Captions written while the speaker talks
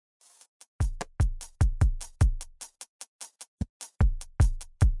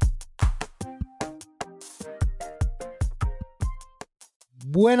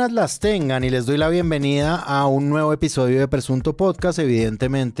Buenas las tengan y les doy la bienvenida a un nuevo episodio de Presunto Podcast.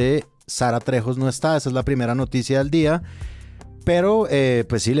 Evidentemente, Sara Trejos no está, esa es la primera noticia del día. Pero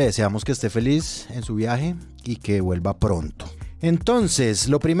pues sí, le deseamos que esté feliz en su viaje y que vuelva pronto. Entonces,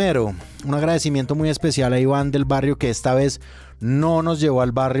 lo primero, un agradecimiento muy especial a Iván del barrio, que esta vez no nos llevó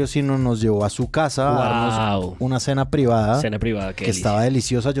al barrio, sino nos llevó a su casa a darnos una cena privada. Cena privada, que estaba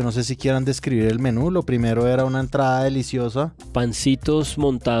deliciosa. Yo no sé si quieran describir el menú. Lo primero era una entrada deliciosa. Pancitos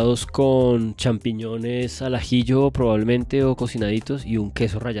montados con champiñones al ajillo probablemente o cocinaditos y un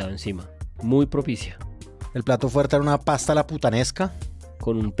queso rallado encima. Muy propicia. El plato fuerte era una pasta a la putanesca.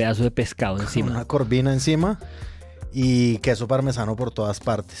 Con un pedazo de pescado encima. Una corvina encima. Y queso parmesano por todas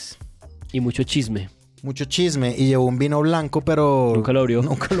partes. Y mucho chisme. Mucho chisme. Y llevó un vino blanco, pero... Nunca lo abrió.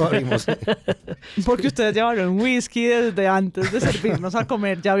 Nunca lo abrimos. Porque ustedes llevaron whisky desde antes de servirnos a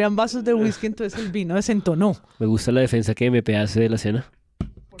comer. Ya habían vasos de whisky, entonces el vino desentonó. Me gusta la defensa que MP hace de la cena.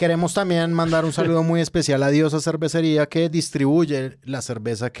 Queremos también mandar un saludo muy especial a Diosa Cervecería, que distribuye la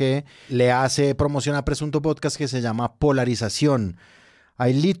cerveza que le hace promoción a Presunto Podcast, que se llama Polarización.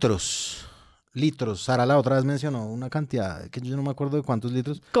 Hay litros. Sara la otra vez mencionó una cantidad que yo no me acuerdo de cuántos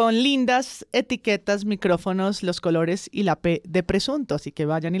litros. Con lindas etiquetas, micrófonos, los colores y la P de Presunto, así que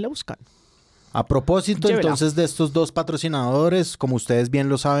vayan y la buscan. A propósito, Llévela. Entonces, de estos dos patrocinadores, como ustedes bien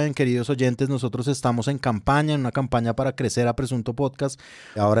lo saben, queridos oyentes, nosotros estamos en una campaña para crecer a Presunto Podcast.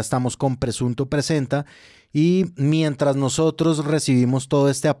 Ahora estamos con Presunto Presenta, y mientras nosotros recibimos todo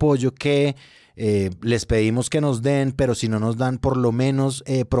este apoyo que les pedimos que nos den, pero si no nos dan, por lo menos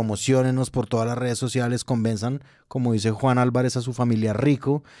promociónenos por todas las redes sociales, convenzan, como dice Juan Álvarez, a su familia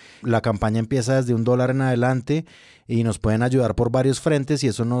rico. La campaña empieza desde $1 en adelante y nos pueden ayudar por varios frentes y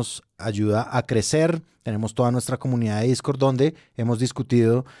eso nos ayuda a crecer. Tenemos toda nuestra comunidad de Discord donde hemos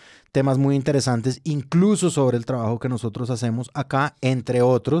discutido temas muy interesantes, incluso sobre el trabajo que nosotros hacemos acá, entre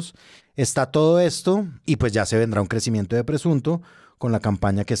otros. Está todo esto y pues ya se vendrá un crecimiento de Presunto con la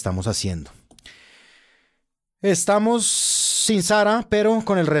campaña que estamos haciendo. Estamos sin Sara, pero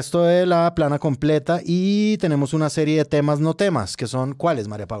con el resto de la plana completa y tenemos una serie de temas no temas, que son ¿cuáles,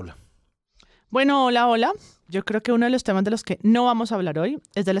 María Paula? Bueno, hola. Yo creo que uno de los temas de los que no vamos a hablar hoy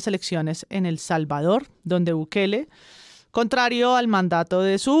es de las elecciones en El Salvador, donde Bukele, contrario al mandato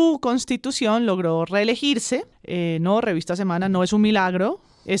de su constitución, logró reelegirse. Revista Semana no es un milagro.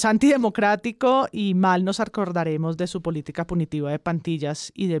 Es antidemocrático y mal nos acordaremos de su política punitiva de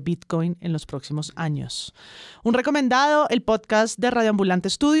plantillas y de Bitcoin en los próximos años. Un recomendado, el podcast de Radio Ambulante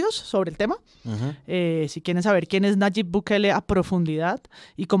Estudios sobre el tema. Si quieren saber quién es Nayib Bukele a profundidad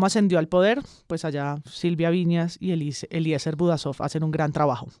y cómo ascendió al poder, pues allá Silvia Viñas y Eliezer Budasov hacen un gran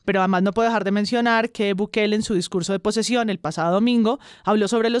trabajo. Pero además no puedo dejar de mencionar que Bukele en su discurso de posesión el pasado domingo habló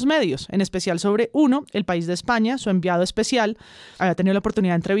sobre los medios, en especial sobre uno, El País de España, su enviado especial. Había tenido la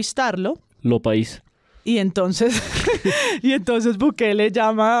oportunidad de entrevistarlo. Lo País. Y entonces Bukele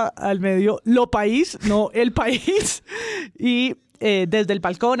llama al medio Lo País, no El País. Y desde el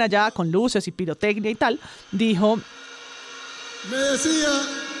balcón allá, con luces y pirotecnia y tal, dijo... Me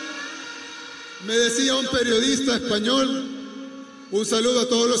decía un periodista español, un saludo a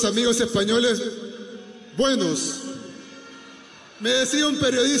todos los amigos españoles buenos. Me decía un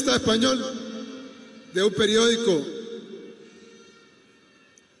periodista español de un periódico,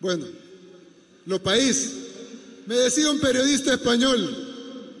 bueno, Lo País, me decía un periodista español,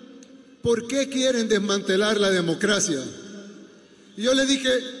 ¿por qué quieren desmantelar la democracia? Y yo le dije,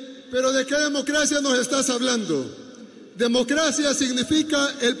 ¿pero de qué democracia nos estás hablando? Democracia significa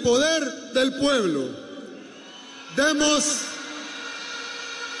el poder del pueblo. Demos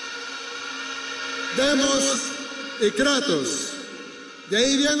y kratos. De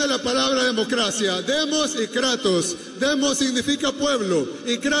ahí viene la palabra democracia. Demos y kratos. Demos significa pueblo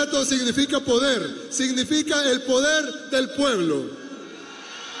y kratos significa poder. Significa el poder del pueblo.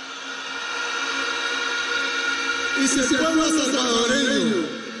 Y si el pueblo salvadoreño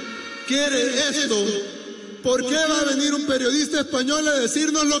quiere esto, ¿por qué va a venir un periodista español a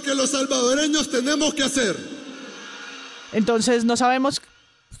decirnos lo que los salvadoreños tenemos que hacer? Entonces no sabemos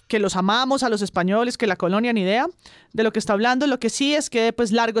que los amamos a los españoles, que la colonia, ni idea de lo que está hablando. Lo que sí es que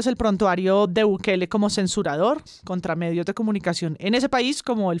pues largo es el prontuario de Bukele como censurador contra medios de comunicación en ese país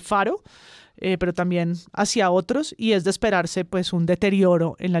como El Faro, pero también hacia otros, y es de esperarse pues un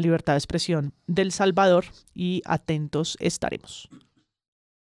deterioro en la libertad de expresión del Salvador y atentos estaremos.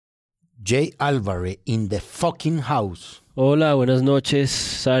 Jay Álvarez in the fucking house. Hola, buenas noches,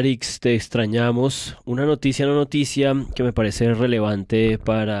 Sarix, te extrañamos. Una noticia, no noticia, que me parece relevante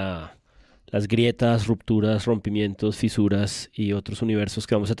para las grietas, rupturas, rompimientos, fisuras y otros universos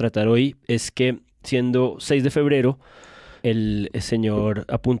que vamos a tratar hoy, es que siendo 6 de febrero, El señor,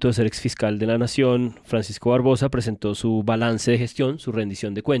 a punto de ser exfiscal de la Nación, Francisco Barbosa, presentó su balance de gestión, su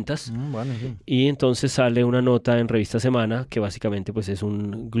rendición de cuentas. Bueno, sí. Y entonces sale una nota en Revista Semana, que básicamente pues, es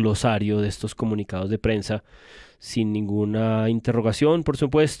un glosario de estos comunicados de prensa, sin ninguna interrogación, por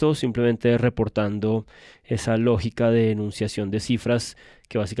supuesto, simplemente reportando esa lógica de enunciación de cifras,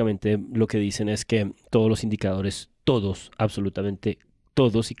 que básicamente lo que dicen es que todos los indicadores, todos, absolutamente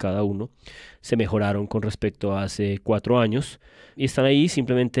todos y cada uno, se mejoraron con respecto a hace 4 años y están ahí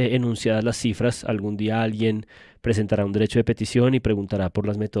simplemente enunciadas las cifras. Algún día alguien presentará un derecho de petición y preguntará por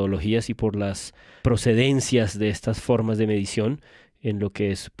las metodologías y por las procedencias de estas formas de medición, en lo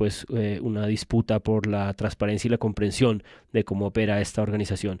que es pues una disputa por la transparencia y la comprensión de cómo opera esta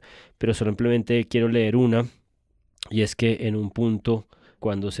organización. Pero simplemente quiero leer una, y es que en un punto,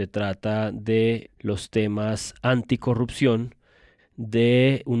 cuando se trata de los temas anticorrupción,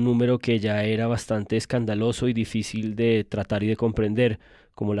 de un número que ya era bastante escandaloso y difícil de tratar y de comprender,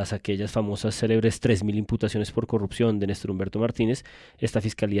 como aquellas famosas célebres 3.000 imputaciones por corrupción de Néstor Humberto Martínez, esta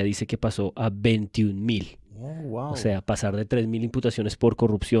fiscalía dice que pasó a 21.000. Oh, wow. O sea, pasar de 3.000 imputaciones por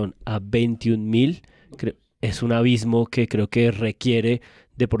corrupción a 21.000 es un abismo que creo que requiere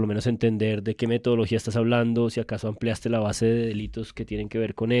de por lo menos entender de qué metodología estás hablando, si acaso ampliaste la base de delitos que tienen que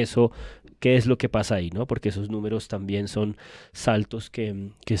ver con eso, qué es lo que pasa ahí, ¿no? Porque esos números también son saltos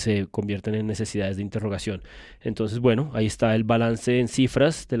que se convierten en necesidades de interrogación. Entonces, bueno, ahí está el balance en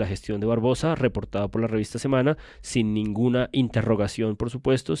cifras de la gestión de Barbosa, reportado por la revista Semana, sin ninguna interrogación, por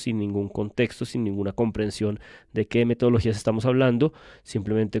supuesto, sin ningún contexto, sin ninguna comprensión de qué metodologías estamos hablando,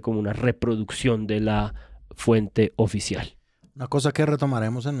 simplemente como una reproducción de la fuente oficial. Una cosa que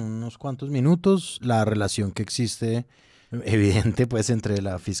retomaremos en unos cuantos minutos, la relación que existe evidente pues entre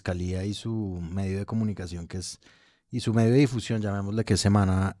la Fiscalía y su medio de comunicación y su medio de difusión, llamémosle, que es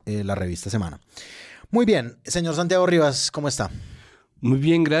Semana, la revista Semana. Muy bien, señor Santiago Rivas, ¿cómo está? Muy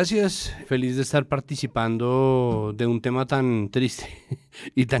bien, gracias. Feliz de estar participando de un tema tan triste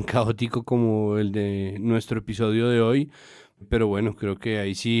y tan caótico como el de nuestro episodio de hoy. Pero bueno, creo que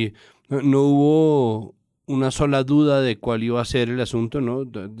ahí sí no hubo una sola duda de cuál iba a ser el asunto, ¿no?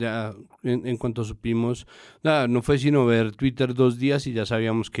 Ya en cuanto supimos, no fue sino ver Twitter 2 días y ya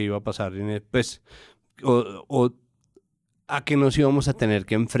sabíamos que iba a pasar, pues, o a qué nos íbamos a tener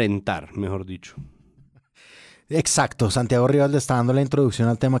que enfrentar, mejor dicho. Exacto, Santiago Rivas le está dando la introducción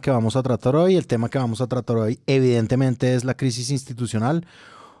al tema que vamos a tratar hoy. El tema que vamos a tratar hoy evidentemente es la crisis institucional,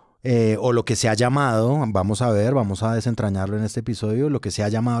 o lo que se ha llamado, vamos a desentrañarlo en este episodio, lo que se ha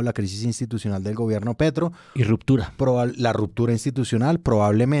llamado la crisis institucional del gobierno Petro. Y ruptura. La ruptura institucional,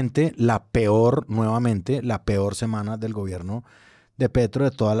 probablemente la peor semana del gobierno de Petro, de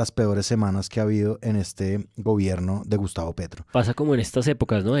todas las peores semanas que ha habido en este gobierno de Gustavo Petro. Pasa como en estas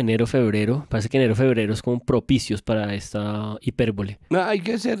épocas, ¿no? Enero, febrero. Parece que enero, febrero es como propicios para esta hipérbole. Hay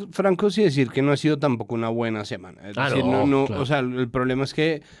que ser francos y decir que no ha sido tampoco una buena semana. Es decir, claro. O sea, el problema es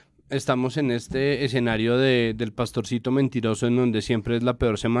que estamos en este escenario del pastorcito mentiroso, en donde siempre es la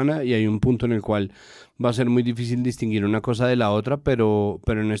peor semana, y hay un punto en el cual va a ser muy difícil distinguir una cosa de la otra, pero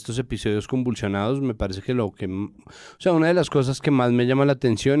en estos episodios convulsionados me parece que una de las cosas que más me llama la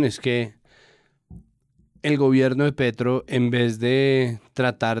atención es que el gobierno de Petro, en vez de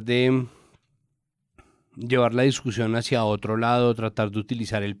tratar de llevar la discusión hacia otro lado, tratar de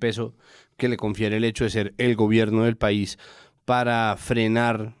utilizar el peso que le confiere el hecho de ser el gobierno del país para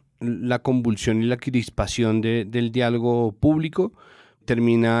frenar la convulsión y la crispación del diálogo público,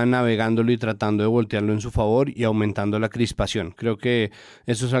 termina navegándolo y tratando de voltearlo en su favor y aumentando la crispación. Creo que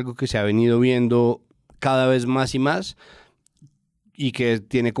eso es algo que se ha venido viendo cada vez más y más, y que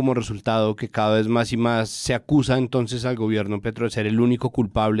tiene como resultado que cada vez más y más se acusa entonces al gobierno Petro de ser el único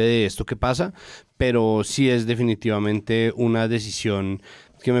culpable de esto que pasa, pero sí es definitivamente una decisión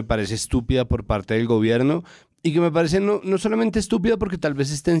que me parece estúpida por parte del gobierno. Y que me parece no solamente estúpida porque tal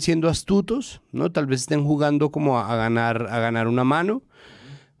vez estén siendo astutos, ¿no? Tal vez estén jugando como a ganar una mano,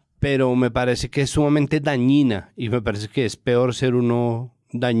 pero me parece que es sumamente dañina, y me parece que es peor ser uno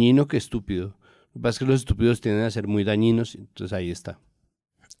dañino que estúpido. Lo que pasa es que los estúpidos tienden a ser muy dañinos, entonces ahí está.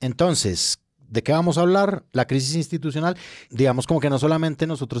 Entonces, ¿de qué vamos a hablar? La crisis institucional, digamos como que no solamente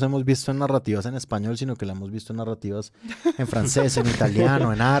nosotros hemos visto en narrativas en español, sino que la hemos visto en narrativas en francés, en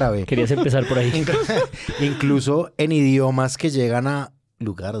italiano, en árabe. Querías empezar por ahí. Incluso en idiomas que llegan a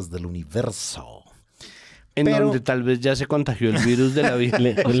lugares del universo. Donde tal vez ya se contagió el virus de la vida.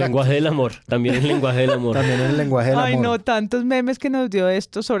 El lenguaje del amor, también el lenguaje del amor. También el lenguaje del amor. Ay, no, tantos memes que nos dio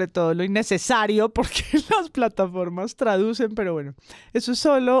esto, sobre todo lo innecesario, porque las plataformas traducen, pero bueno, eso es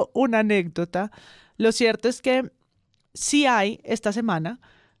solo una anécdota. Lo cierto es que sí hay esta semana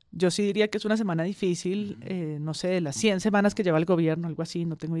Yo sí diría que es una semana difícil, no sé, de las 100 semanas que lleva el gobierno, algo así,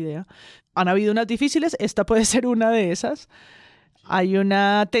 no tengo idea. Han habido unas difíciles, esta puede ser una de esas. Hay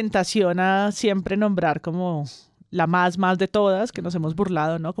una tentación a siempre nombrar como la más de todas, que nos hemos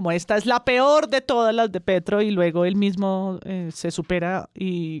burlado, ¿no? Como esta es la peor de todas las de Petro, y luego él mismo se supera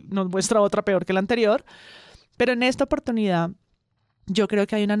y nos muestra otra peor que la anterior. Pero en esta oportunidad yo creo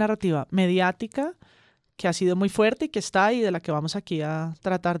que hay una narrativa mediática que ha sido muy fuerte y que está ahí, de la que vamos aquí a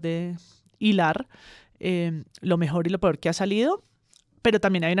tratar de hilar lo mejor y lo peor que ha salido, pero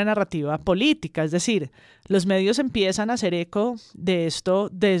también hay una narrativa política, es decir, los medios empiezan a hacer eco de esto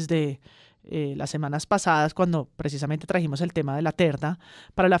desde las semanas pasadas, cuando precisamente trajimos el tema de la terna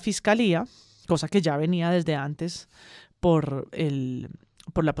para la Fiscalía, cosa que ya venía desde antes por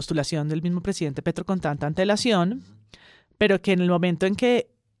la postulación del mismo presidente Petro con tanta antelación, pero que en el momento en que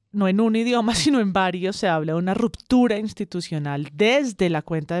no en un idioma, sino en varios, se habla de una ruptura institucional desde la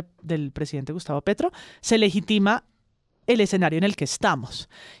cuenta del presidente Gustavo Petro, se legitima el escenario en el que estamos.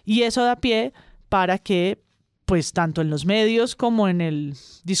 Y eso da pie para que, pues, tanto en los medios como en el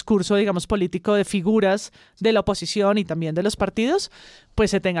discurso, digamos, político de figuras de la oposición y también de los partidos,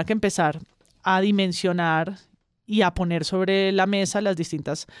 pues se tenga que empezar a dimensionar y a poner sobre la mesa las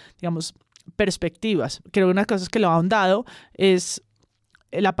distintas, digamos, perspectivas. Creo que una cosa que lo ha ahondado es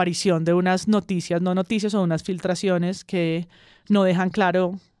la aparición de unas noticias, no noticias, o unas filtraciones que no dejan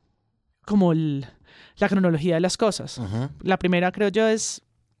claro como la cronología de las cosas. La primera, creo yo, es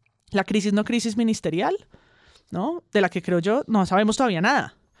la crisis, no crisis ministerial, ¿no? De la que creo yo no sabemos todavía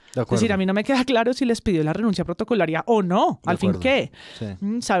nada. Es decir, a mí no me queda claro si les pidió la renuncia protocolaria o no. Al fin, ¿qué? Sí.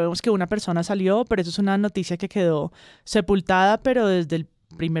 Sabemos que una persona salió, pero eso es una noticia que quedó sepultada, pero desde el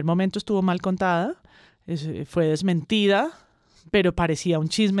primer momento estuvo mal contada, fue desmentida, pero parecía un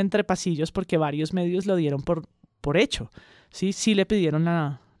chisme entre pasillos porque varios medios lo dieron por hecho. Sí le pidieron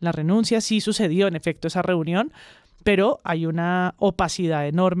la renuncia, sí sucedió en efecto esa reunión, pero hay una opacidad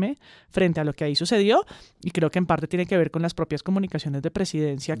enorme frente a lo que ahí sucedió, y creo que en parte tiene que ver con las propias comunicaciones de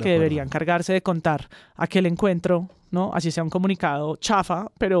presidencia que deberían cargarse de contar aquel encuentro, ¿no? Así sea un comunicado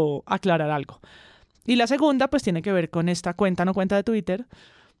chafa, pero aclarar algo. Y la segunda, pues tiene que ver con esta cuenta, no cuenta de Twitter,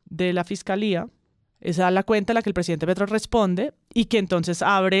 de la Fiscalía. Esa es la cuenta a la que el presidente Petro responde y que entonces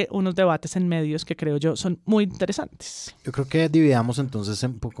abre unos debates en medios que creo yo son muy interesantes. Yo creo que dividamos entonces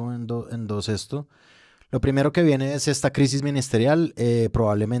un poco en dos esto. Lo primero que viene es esta crisis ministerial.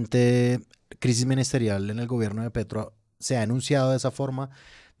 Probablemente crisis ministerial en el gobierno de Petro se ha enunciado de esa forma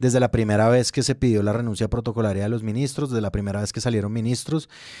desde la primera vez que se pidió la renuncia protocolaria de los ministros, desde la primera vez que salieron ministros.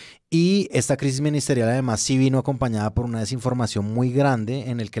 Y esta crisis ministerial además sí vino acompañada por una desinformación muy grande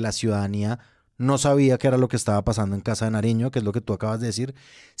en el que la ciudadanía no sabía qué era lo que estaba pasando en Casa de Nariño, que es lo que tú acabas de decir,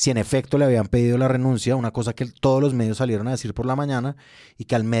 si en efecto le habían pedido la renuncia, una cosa que todos los medios salieron a decir por la mañana, y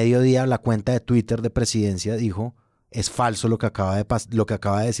que al mediodía la cuenta de Twitter de Presidencia dijo, es falso lo que acaba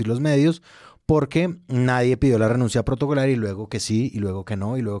de decir los medios, porque nadie pidió la renuncia protocolaria, y luego que sí, y luego que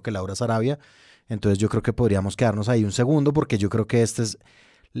no, y luego que Laura Sarabia. Entonces yo creo que podríamos quedarnos ahí un segundo, porque yo creo que este es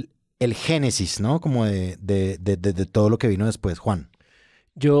el génesis, ¿no? Como de todo lo que vino después, Juan.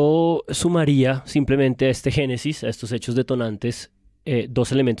 Yo sumaría simplemente a este génesis, a estos hechos detonantes,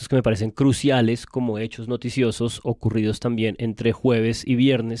 dos elementos que me parecen cruciales como hechos noticiosos ocurridos también entre jueves y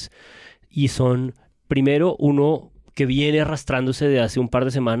viernes, y son, primero, uno que viene arrastrándose de hace un par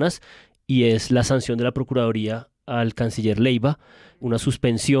de semanas, y es la sanción de la Procuraduría al canciller Leiva, una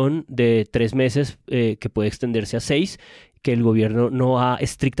suspensión de 3 meses que puede extenderse a 6, que el gobierno no ha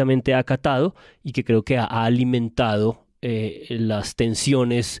estrictamente acatado y que creo que ha alimentado las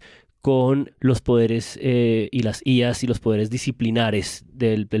tensiones con los poderes y las IAS y los poderes disciplinares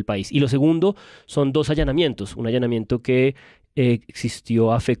del país. Y lo segundo son 2 allanamientos, un allanamiento que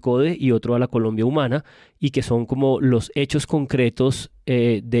existió a FECODE y otro a la Colombia Humana, y que son como los hechos concretos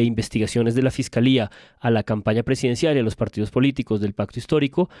de investigaciones de la Fiscalía a la campaña presidencial y a los partidos políticos del pacto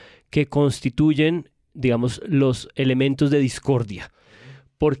histórico, que constituyen, digamos, los elementos de discordia.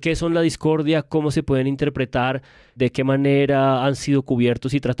 ¿Por qué son la discordia? ¿Cómo se pueden interpretar? ¿De qué manera han sido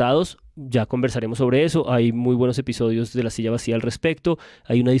cubiertos y tratados? Ya conversaremos sobre eso. Hay muy buenos episodios de La Silla Vacía al respecto.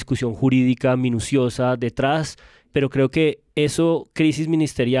 Hay una discusión jurídica minuciosa detrás, pero creo que eso, crisis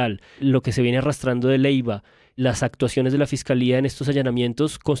ministerial, lo que se viene arrastrando de Leiva, las actuaciones de la Fiscalía en estos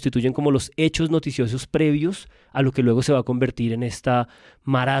allanamientos constituyen como los hechos noticiosos previos a lo que luego se va a convertir en esta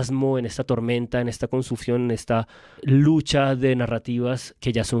marasmo, en esta tormenta, en esta confusión, en esta lucha de narrativas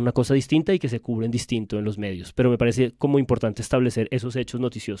que ya son una cosa distinta y que se cubren distinto en los medios. Pero me parece como importante establecer esos hechos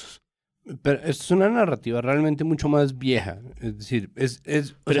noticiosos. Pero esto es una narrativa realmente mucho más vieja. Es decir,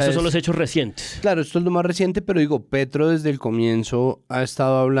 pero estos son los hechos recientes. Claro, esto es lo más reciente, pero digo, Petro desde el comienzo ha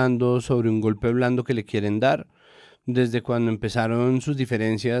estado hablando sobre un golpe blando que le quieren dar. Desde cuando empezaron sus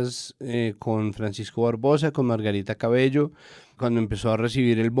diferencias con Francisco Barbosa, con Margarita Cabello, cuando empezó a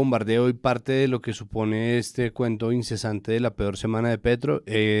recibir el bombardeo, y parte de lo que supone este cuento incesante de la peor semana de Petro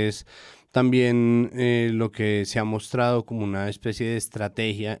es también lo que se ha mostrado como una especie de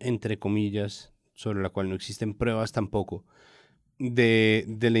estrategia, entre comillas, sobre la cual no existen pruebas tampoco, de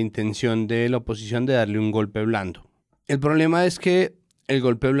la intención de la oposición de darle un golpe blando. El problema es que el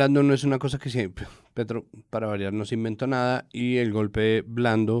golpe blando no es una cosa que Petro, para variar, no se inventó nada, y el golpe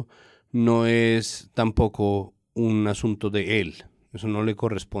blando no es tampoco un asunto de él. Eso no le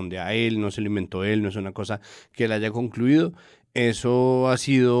corresponde a él, no se lo inventó él, no es una cosa que él haya concluido. Eso ha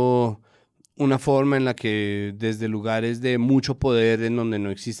sido una forma en la que desde lugares de mucho poder, en donde no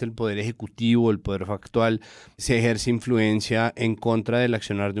existe el poder ejecutivo, el poder factual, se ejerce influencia en contra del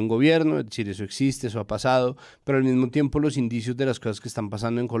accionar de un gobierno. Es decir, eso existe, eso ha pasado, pero al mismo tiempo los indicios de las cosas que están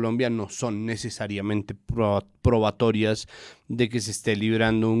pasando en Colombia no son necesariamente probatorias de que se esté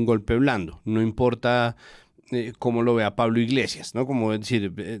librando un golpe blando. No importa cómo lo vea Pablo Iglesias, ¿no? Como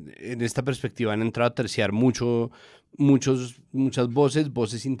decir, en esta perspectiva han entrado a terciar muchas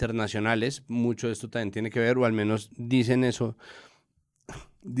voces internacionales. Mucho de esto también tiene que ver, o al menos dicen eso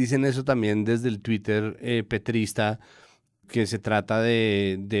también desde el Twitter petrista, que se trata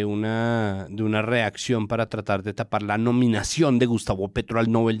de una reacción para tratar de tapar la nominación de Gustavo Petro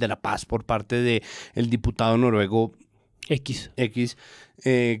al Nobel de la Paz por parte del diputado noruego X,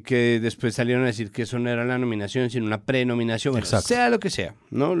 que después salieron a decir que eso no era la nominación, sino una prenominación. Bueno, sea lo que sea,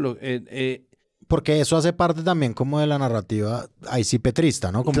 ¿no? Porque eso hace parte también como de la narrativa, ahí sí petrista,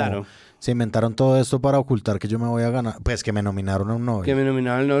 ¿no? Como claro. Se inventaron todo esto para ocultar que yo me voy a ganar, pues que me nominaron a un Nobel. Que me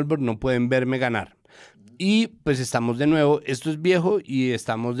nominaron al Nobel, pero no pueden verme ganar. Y pues estamos de nuevo, esto es viejo y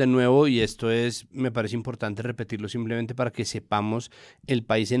estamos de nuevo, y esto es, me parece importante repetirlo simplemente para que sepamos el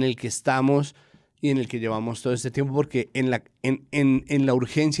país en el que estamos y en el que llevamos todo este tiempo, porque en la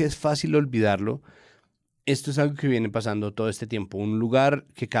urgencia es fácil olvidarlo. Esto es algo que viene pasando todo este tiempo, un lugar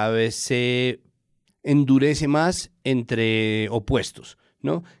que cada vez se endurece más entre opuestos,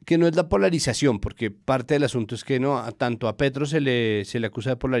 ¿no? Que no es la polarización, porque parte del asunto es que no, tanto a Petro se le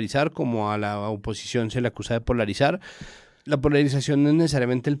acusa de polarizar como a la oposición se le acusa de polarizar. La polarización no es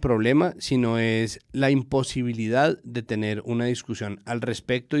necesariamente el problema, sino es la imposibilidad de tener una discusión al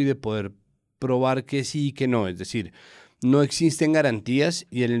respecto y de poder probar que sí y que no. Es decir, no existen garantías,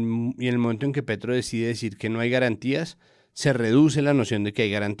 y en el momento en que Petro decide decir que no hay garantías, se reduce la noción de que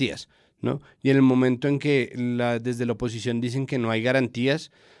hay garantías, ¿no? Y en el momento en que desde la oposición dicen que no hay garantías,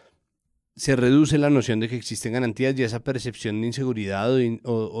 se reduce la noción de que existen garantías, y esa percepción de inseguridad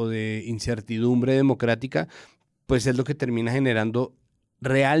o de incertidumbre democrática, pues es lo que termina generando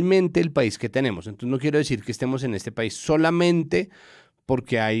realmente el país que tenemos. Entonces no quiero decir que estemos en este país solamente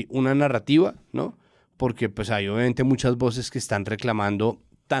porque hay una narrativa, ¿no? Porque pues hay obviamente muchas voces que están reclamando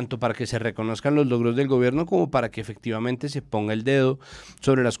tanto para que se reconozcan los logros del gobierno como para que efectivamente se ponga el dedo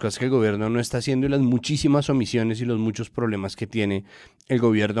sobre las cosas que el gobierno no está haciendo y las muchísimas omisiones y los muchos problemas que tiene el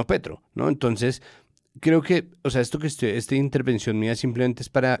gobierno Petro, ¿no? Entonces, creo que, o sea, esta intervención mía simplemente es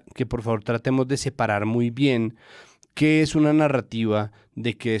para que por favor tratemos de separar muy bien qué es una narrativa,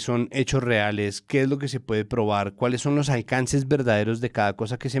 de qué son hechos reales, qué es lo que se puede probar, cuáles son los alcances verdaderos de cada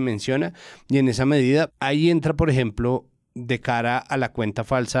cosa que se menciona, y en esa medida ahí entra, por ejemplo, de cara a la cuenta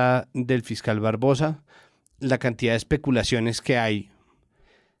falsa del fiscal Barbosa, la cantidad de especulaciones que hay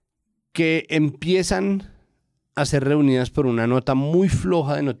que empiezan a ser reunidas por una nota muy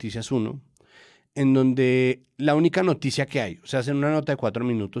floja de Noticias UNO, en donde la única noticia que hay, o sea, hacen una nota de 4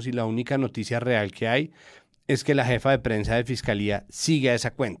 minutos y la única noticia real que hay es que la jefa de prensa de Fiscalía sigue a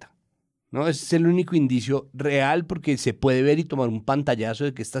esa cuenta, ¿no? Ese es el único indicio real, porque se puede ver y tomar un pantallazo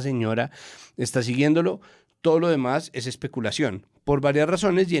de que esta señora está siguiéndolo. Todo lo demás es especulación, por varias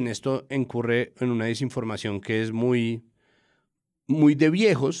razones, y en esto incurre en una desinformación que es muy de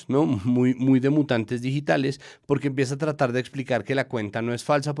viejos, ¿no? Muy de mutantes digitales, porque empieza a tratar de explicar que la cuenta no es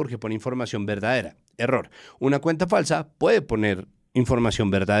falsa porque pone información verdadera. Error. Una cuenta falsa puede poner información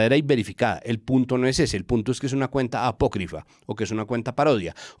verdadera y verificada. El punto no es ese, el punto es que es una cuenta apócrifa, o que es una cuenta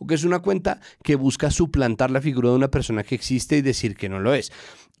parodia, o que es una cuenta que busca suplantar la figura de una persona que existe y decir que no lo es.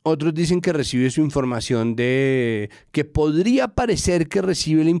 Otros dicen que recibe su información que podría parecer que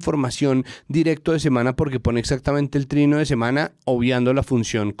recibe la información directo de semana porque pone exactamente el trino de semana, obviando la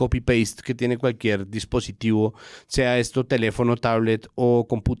función copy-paste que tiene cualquier dispositivo, sea esto teléfono, tablet o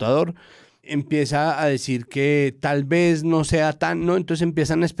computador. empieza a decir que tal vez no sea tan, ¿no? Entonces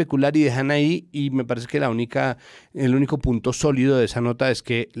empiezan a especular y dejan ahí, y me parece que el único punto sólido de esa nota es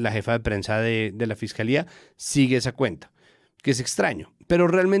que la jefa de prensa de la Fiscalía sigue esa cuenta, que es extraño. Pero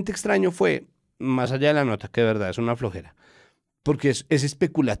realmente extraño fue, más allá de la nota, que de verdad es una flojera, porque es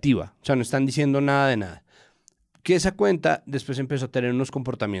especulativa, o sea, no están diciendo nada de nada. Que esa cuenta después empezó a tener unos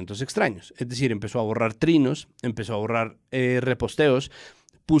comportamientos extraños, es decir, empezó a borrar trinos, empezó a borrar reposteos,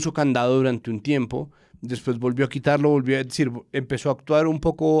 puso candado durante un tiempo, después volvió a quitarlo, empezó a actuar un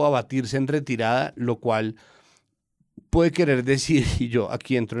poco, a batirse en retirada, lo cual puede querer decir, y yo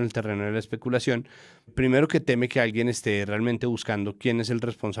aquí entro en el terreno de la especulación, primero que teme que alguien esté realmente buscando quién es el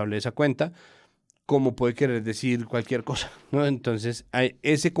responsable de esa cuenta, como puede querer decir cualquier cosa, ¿no? Entonces, hay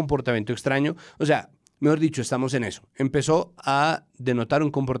ese comportamiento extraño, o sea, mejor dicho, estamos en eso. Empezó a denotar un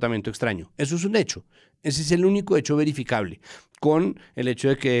comportamiento extraño. Eso es un hecho. Ese es el único hecho verificable, con el hecho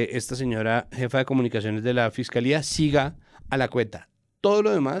de que esta señora jefa de comunicaciones de la Fiscalía siga a la cuenta. Todo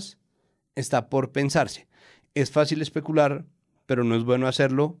lo demás está por pensarse. Es fácil especular, pero no es bueno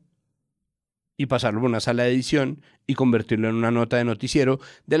hacerlo y pasarlo por una sala de edición y convertirlo en una nota de noticiero,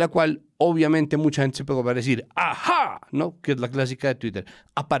 de la cual obviamente mucha gente se pegó para decir ¡ajá! ¿No? Que es la clásica de Twitter.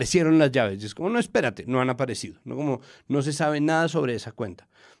 Aparecieron las llaves. Y es como, no, espérate, no han aparecido. ¿No? Como, no se sabe nada sobre esa cuenta.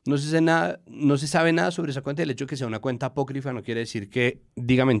 No se sabe nada sobre esa cuenta. El hecho de que sea una cuenta apócrifa no quiere decir que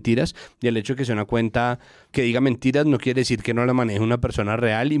diga mentiras. Y el hecho de que sea una cuenta que diga mentiras no quiere decir que no la maneje una persona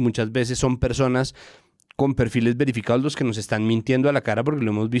real. Y muchas veces son personas con perfiles verificados los que nos están mintiendo a la cara, porque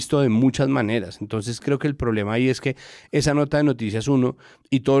lo hemos visto de muchas maneras. Entonces creo que el problema ahí es que esa nota de Noticias 1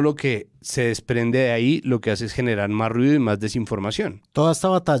 y todo lo que se desprende de ahí lo que hace es generar más ruido y más desinformación. Toda esta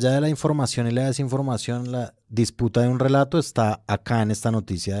batalla de la información y la desinformación, la disputa de un relato, está acá en esta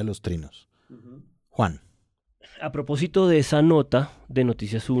noticia de los trinos. Juan. A propósito de esa nota de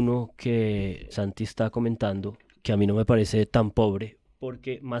Noticias 1 que Santi está comentando, que a mí no me parece tan pobre,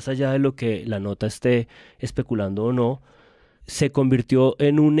 porque más allá de lo que la nota esté especulando o no, se convirtió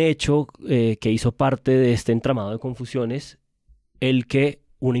en un hecho que hizo parte de este entramado de confusiones, el que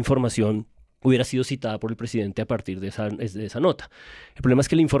una información hubiera sido citada por el presidente a partir de esa nota. El problema es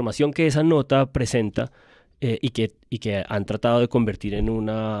que la información que esa nota presenta y que han tratado de convertir en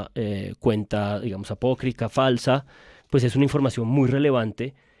una cuenta, digamos, apócrifa, falsa, pues es una información muy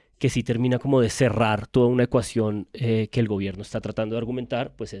relevante que sí termina como de cerrar toda una ecuación que el gobierno está tratando de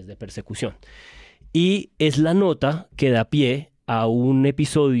argumentar, pues es de persecución. Y es la nota que da pie a un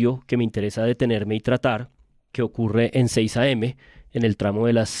episodio que me interesa detenerme y tratar, que ocurre en 6 a.m., en el tramo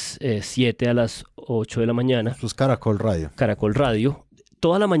de las 7 a las 8 de la mañana. Eso es Caracol Radio. Caracol Radio.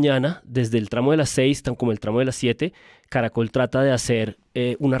 Toda la mañana, desde el tramo de las 6 como el tramo de las 7, Caracol trata de hacer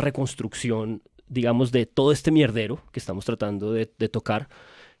una reconstrucción, digamos, de todo este mierdero que estamos tratando de tocar.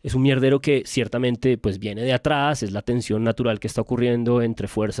 Es un mierdero que ciertamente pues viene de atrás, es la tensión natural que está ocurriendo entre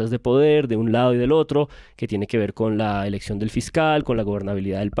fuerzas de poder de un lado y del otro, que tiene que ver con la elección del fiscal, con la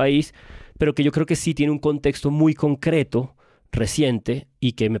gobernabilidad del país, pero que yo creo que sí tiene un contexto muy concreto, reciente,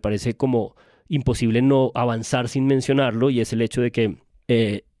 y que me parece como imposible no avanzar sin mencionarlo, y es el hecho de que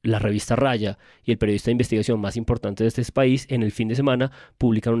la revista Raya y el periodista de investigación más importante de este país en el fin de semana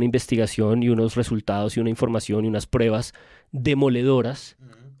publican una investigación y unos resultados y una información y unas pruebas demoledoras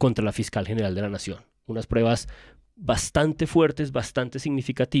contra la fiscal general de la Nación. Unas pruebas bastante fuertes, bastante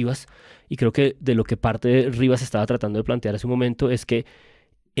significativas, y creo que de lo que parte de Rivas estaba tratando de plantear hace un momento es que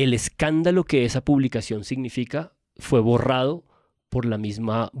el escándalo que esa publicación significa fue borrado por la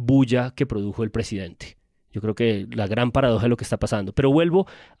misma bulla que produjo el presidente. Yo creo que la gran paradoja de lo que está pasando. Pero vuelvo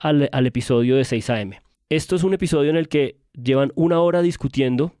al episodio de 6 a.m. Esto es un episodio en el que llevan 1 hora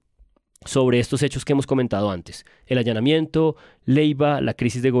discutiendo sobre estos hechos que hemos comentado antes. El allanamiento, Leiva, la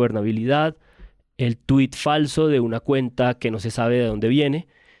crisis de gobernabilidad, el tuit falso de una cuenta que no se sabe de dónde viene.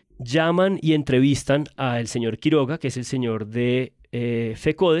 Llaman y entrevistan al señor Quiroga, que es el señor de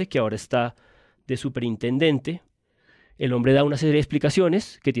FECODE, que ahora está de superintendente. El hombre da una serie de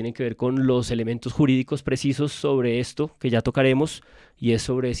explicaciones que tienen que ver con los elementos jurídicos precisos sobre esto, que ya tocaremos, y es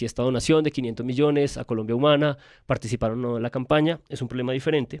sobre si esta donación de 500 millones a Colombia Humana participaron o no en la campaña. Es un problema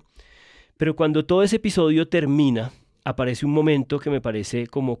diferente. Pero cuando todo ese episodio termina, aparece un momento que me parece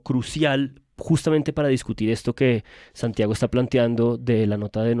como crucial justamente para discutir esto que Santiago está planteando de la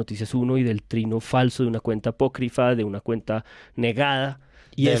nota de Noticias 1 y del trino falso de una cuenta apócrifa, de una cuenta negada.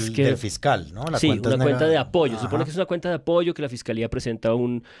 Y es que, del fiscal, ¿no? Sí, una cuenta de apoyo. Se supone que es una cuenta de apoyo, que la Fiscalía presenta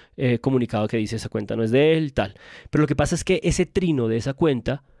un comunicado que dice esa cuenta no es de él, tal. Pero lo que pasa es que ese trino de esa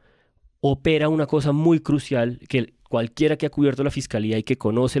cuenta opera una cosa muy crucial, que cualquiera que ha cubierto la Fiscalía y que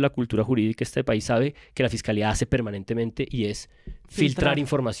conoce la cultura jurídica de este país sabe que la Fiscalía hace permanentemente y es filtrar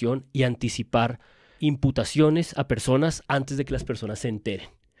información y anticipar imputaciones a personas antes de que las personas se enteren.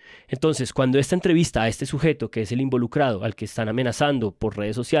 Entonces, cuando esta entrevista a este sujeto, que es el involucrado, al que están amenazando por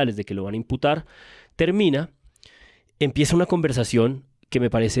redes sociales de que lo van a imputar, termina, empieza una conversación que me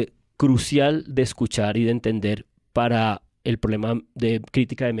parece crucial de escuchar y de entender para el problema de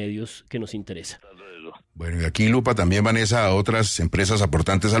crítica de medios que nos interesa. Bueno, y aquí lupa también, Vanessa, a otras empresas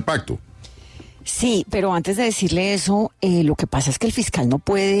aportantes al pacto. Sí, pero antes de decirle eso, lo que pasa es que el fiscal no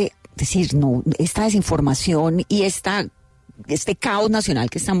puede decir, no, esta desinformación y este caos nacional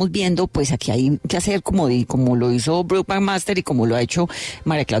que estamos viendo, pues aquí hay que hacer como lo hizo Brookbank Master y como lo ha hecho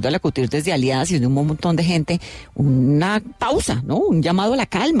María Claudia Lacutir desde Aliadas y de un montón de gente, una pausa, ¿no? Un llamado a la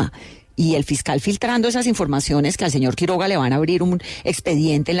calma. Y el fiscal filtrando esas informaciones que al señor Quiroga le van a abrir un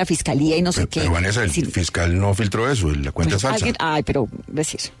expediente en la fiscalía y no sé qué. Pero Vanessa, el fiscal no filtró eso, la cuenta es falsa. Pero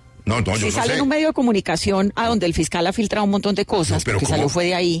decir. No, yo si no sale sé. en un medio de comunicación a donde el fiscal ha filtrado un montón de cosas, porque salió fue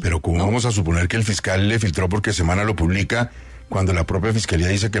de ahí. Pero ¿cómo vamos a suponer que el fiscal le filtró porque Semana lo publica cuando la propia fiscalía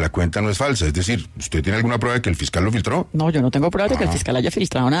dice que la cuenta no es falsa? Es decir, ¿usted tiene alguna prueba de que el fiscal lo filtró? No, yo no tengo pruebas de que el fiscal haya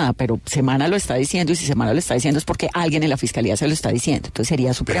filtrado nada, pero Semana lo está diciendo, y si Semana lo está diciendo es porque alguien en la fiscalía se lo está diciendo. Entonces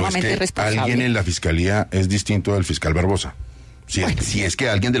sería supremamente irresponsable. Alguien en la fiscalía es distinto del fiscal Barbosa. Si es que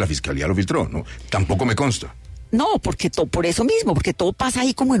alguien de la fiscalía lo filtró, ¿no? Tampoco me consta. No, porque por eso mismo, porque todo pasa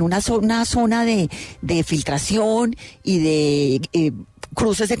ahí como en una zona de filtración y de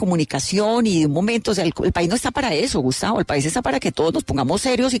cruces de comunicación y de un momento, o sea, el país no está para eso, Gustavo, el país está para que todos nos pongamos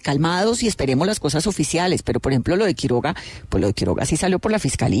serios y calmados y esperemos las cosas oficiales, pero por ejemplo lo de Quiroga, pues lo de Quiroga sí salió por la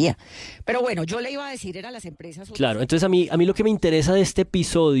fiscalía. Pero bueno, yo le iba a decir era las empresas... Claro, entonces a mí lo que me interesa de este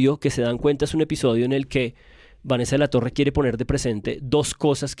episodio, que se dan cuenta, es un episodio en el que Vanessa de la Torre quiere poner de presente dos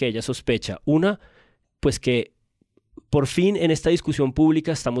cosas que ella sospecha. Una, pues que por fin en esta discusión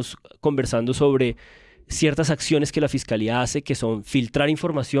pública estamos conversando sobre ciertas acciones que la Fiscalía hace, que son filtrar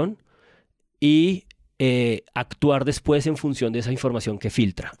información y actuar después en función de esa información que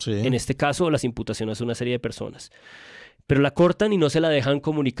filtra. Sí. En este caso, las imputaciones a una serie de personas. Pero la cortan y no se la dejan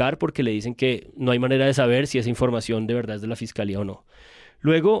comunicar porque le dicen que no hay manera de saber si esa información de verdad es de la Fiscalía o no.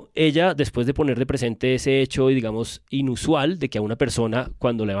 Luego, ella, después de poner de presente ese hecho, digamos, inusual, de que a una persona,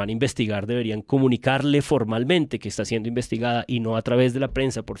 cuando le van a investigar, deberían comunicarle formalmente que está siendo investigada y no a través de la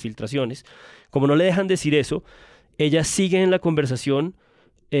prensa por filtraciones, como no le dejan decir eso, ella sigue en la conversación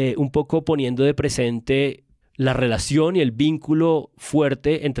un poco poniendo de presente la relación y el vínculo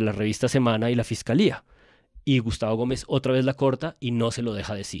fuerte entre la revista Semana y la Fiscalía. Y Gustavo Gómez otra vez la corta y no se lo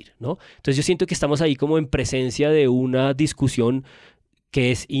deja decir, ¿no? Entonces yo siento que estamos ahí como en presencia de una discusión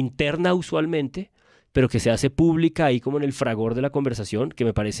que es interna usualmente, pero que se hace pública ahí como en el fragor de la conversación, que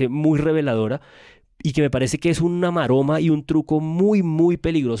me parece muy reveladora y que me parece que es una maroma y un truco muy, muy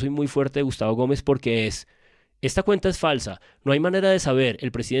peligroso y muy fuerte de Gustavo Gómez, porque esta cuenta es falsa, no hay manera de saber,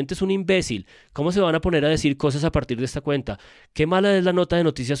 el presidente es un imbécil, ¿cómo se van a poner a decir cosas a partir de esta cuenta? Qué mala es la nota de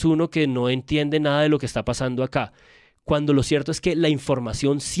Noticias Uno que no entiende nada de lo que está pasando acá. Cuando lo cierto es que la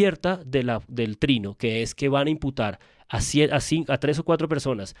información cierta del trino, que es que van a imputar a 3 o 4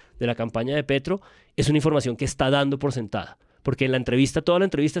 personas de la campaña de Petro, es una información que está dando por sentada. Porque en la entrevista, toda la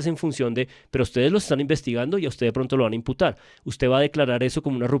entrevista es en función de, pero ustedes lo están investigando y a usted de pronto lo van a imputar. ¿Usted va a declarar eso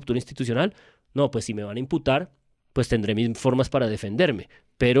como una ruptura institucional? No, pues si me van a imputar, pues tendré mis formas para defenderme.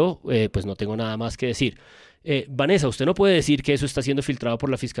 Pero pues no tengo nada más que decir. Vanessa, usted no puede decir que eso está siendo filtrado por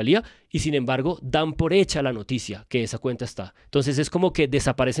la Fiscalía y sin embargo dan por hecha la noticia que esa cuenta está. Entonces es como que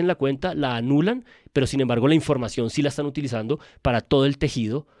desaparecen la cuenta, la anulan, pero sin embargo la información sí la están utilizando para todo el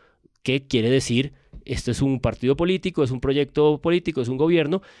tejido, que quiere decir, esto es un partido político, es un proyecto político, es un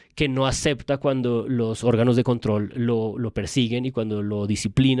gobierno que no acepta cuando los órganos de control lo persiguen y cuando lo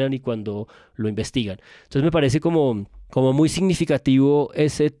disciplinan y cuando lo investigan. Entonces me parece como muy significativo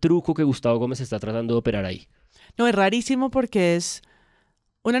ese truco que Gustavo Gómez está tratando de operar ahí. No, es rarísimo porque es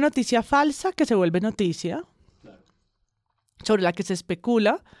una noticia falsa que se vuelve noticia, claro, sobre la que se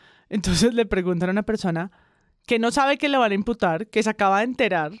especula. Entonces le preguntan a una persona que no sabe que le van a imputar, que se acaba de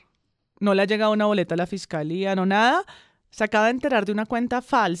enterar, no le ha llegado una boleta a la fiscalía, no nada, se acaba de enterar de una cuenta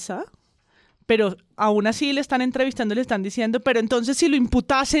falsa, pero aún así le están entrevistando y le están diciendo, pero entonces si lo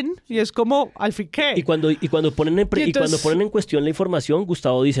imputasen, y es como, ¿al fin qué? Y cuando ponen en cuestión la información,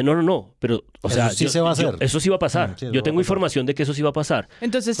 Gustavo dice, no, pero, o sea, eso sí se va a hacer. Eso sí va a pasar. Sí, yo tengo información de que eso sí va a pasar.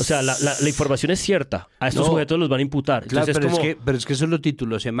 Entonces, o sea, la información es cierta. A estos sujetos los van a imputar. Claro, entonces, pero es que eso lo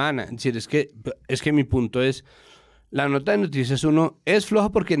tituló Semana. Es decir, es que mi punto es, La nota de Noticias 1 es floja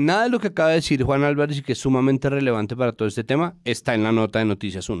porque nada de lo que acaba de decir Juan Álvarez y que es sumamente relevante para todo este tema está en la nota de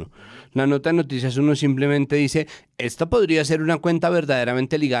Noticias 1. La nota de Noticias 1 simplemente dice, esta podría ser una cuenta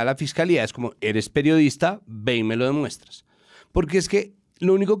verdaderamente ligada a la Fiscalía. Es como, eres periodista, ve y me lo demuestras. Porque es que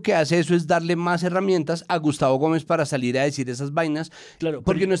lo único que hace eso es darle más herramientas a Gustavo Gómez para salir a decir esas vainas, claro,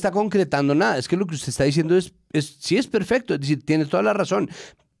 porque no está concretando nada. Es que lo que usted está diciendo sí es perfecto, es decir, tiene toda la razón.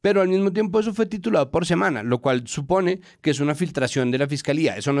 Pero al mismo tiempo eso fue titulado por semana, lo cual supone que es una filtración de la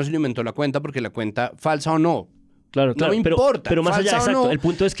Fiscalía. Eso no se lo inventó la cuenta porque la cuenta, falsa o no, claro, no me importa. Pero más allá, exacto, no, el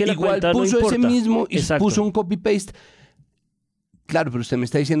punto es que la igual cuenta puso no importa. Ese mismo y exacto. puso un copy-paste. Claro, pero usted me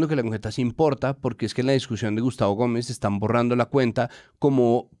está diciendo que la cuenta sí importa porque es que en la discusión de Gustavo Gómez están borrando la cuenta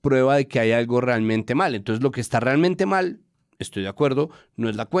como prueba de que hay algo realmente mal. Entonces lo que está realmente mal, estoy de acuerdo, no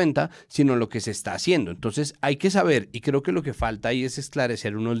es la cuenta, sino lo que se está haciendo. Entonces hay que saber, y creo que lo que falta ahí es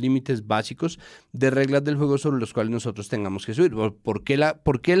esclarecer unos límites básicos de reglas del juego sobre los cuales nosotros tengamos que subir. ¿Por qué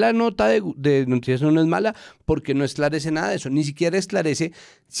la nota de Noticias no es mala? Porque no esclarece nada de eso. Ni siquiera esclarece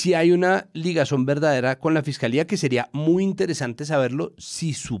si hay una ligazón verdadera con la Fiscalía, que sería muy interesante saberlo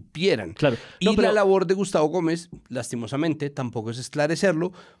si supieran. Claro. Y la labor de Gustavo Gómez, lastimosamente, tampoco es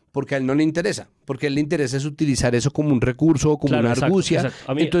esclarecerlo, porque a él no le interesa. Porque a él le interesa es utilizar eso como un recurso, como una argucia.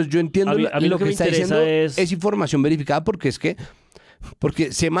 Exacto. Entonces yo entiendo a mí lo que está diciendo es información verificada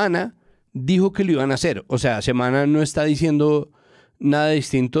porque Semana dijo que lo iban a hacer. O sea, Semana no está diciendo nada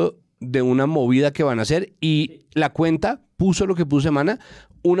distinto de una movida que van a hacer y la cuenta puso lo que puso Semana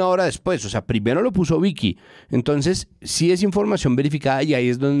una hora después. O sea, primero lo puso Vicky. Entonces, sí es información verificada y ahí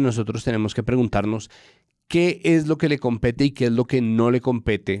es donde nosotros tenemos que preguntarnos qué es lo que le compete y qué es lo que no le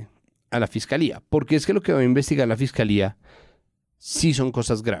compete a la Fiscalía. Porque es que lo que va a investigar la Fiscalía sí son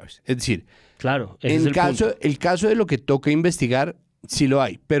cosas graves. Es decir, claro, el caso de lo que toca investigar, sí lo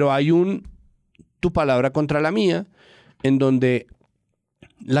hay. Pero hay tu palabra contra la mía, en donde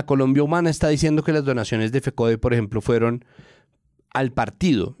la Colombia Humana está diciendo que las donaciones de FECODE, por ejemplo, fueron al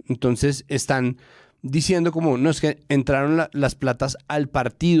partido. Entonces están diciendo como, no, es que entraron las platas al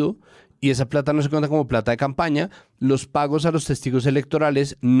partido y esa plata no se cuenta como plata de campaña. Los pagos a los testigos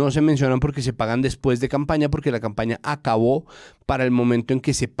electorales no se mencionan porque se pagan después de campaña, porque la campaña acabó para el momento en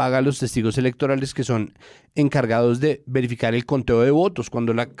que se paga a los testigos electorales que son encargados de verificar el conteo de votos.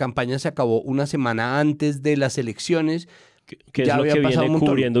 Cuando la campaña se acabó una semana antes de las elecciones, que ya es lo que viene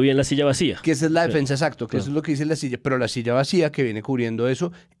cubriendo bien la silla vacía. Que esa es la defensa, exacto, que eso es lo que dice la silla, pero la silla vacía que viene cubriendo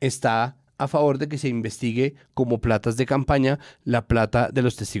eso está a favor de que se investigue como platas de campaña la plata de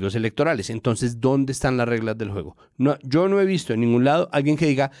los testigos electorales. Entonces, ¿dónde están las reglas del juego? No, yo no he visto en ningún lado alguien que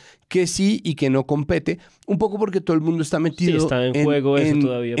diga que sí y que no compete, un poco porque todo el mundo está metido está en juego eso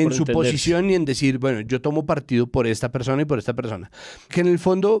todavía en su posición y en decir, bueno, yo tomo partido por esta persona y por esta persona. Que en el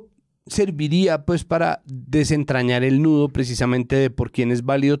fondo serviría pues para desentrañar el nudo precisamente de por quién es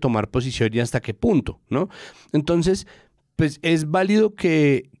válido tomar posición y hasta qué punto, ¿no? Entonces, pues es válido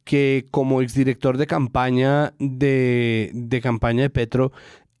que como exdirector de campaña de campaña de Petro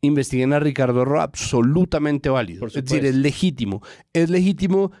investiguen a Ricardo Roa, absolutamente válido. Es decir, es legítimo. Es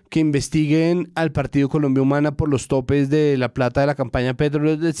legítimo que investiguen al Partido Colombia Humana por los topes de la plata de la campaña de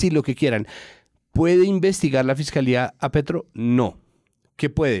Petro, es decir, lo que quieran. ¿Puede investigar la Fiscalía a Petro? No. ¿Qué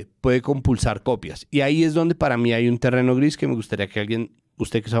puede? Puede compulsar copias. Y ahí es donde para mí hay un terreno gris que me gustaría que alguien,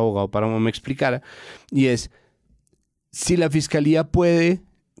 usted que es abogado para me explicara, y es si la Fiscalía puede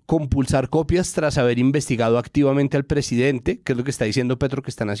compulsar copias tras haber investigado activamente al presidente, que es lo que está diciendo Petro que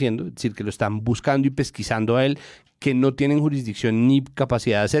están haciendo, es decir, que lo están buscando y pesquisando a él, que no tienen jurisdicción ni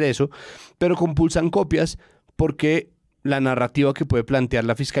capacidad de hacer eso, pero compulsan copias porque la narrativa que puede plantear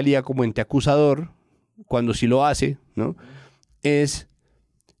la Fiscalía como ente acusador, cuando sí lo hace, ¿no? Es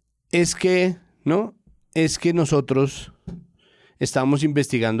que nosotros estábamos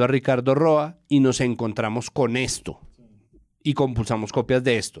investigando a Ricardo Roa y nos encontramos con esto y compulsamos copias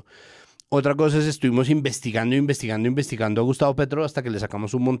de esto. Otra cosa es estuvimos investigando a Gustavo Petro hasta que le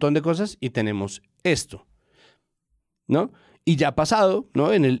sacamos un montón de cosas y tenemos esto, ¿no? Y ya pasado,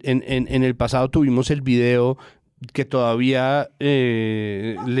 ¿no? En el pasado tuvimos el video que todavía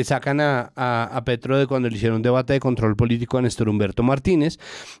le sacan a Petro de cuando le hicieron un debate de control político a Néstor Humberto Martínez,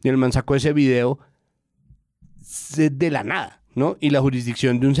 y el man sacó ese video de la nada, ¿no? Y la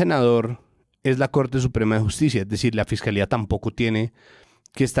jurisdicción de un senador es la Corte Suprema de Justicia, es decir, la Fiscalía tampoco tiene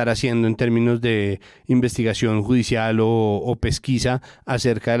que estar haciendo en términos de investigación judicial o pesquisa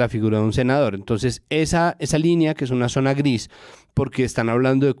acerca de la figura de un senador. Entonces, esa línea, que es una zona gris, porque están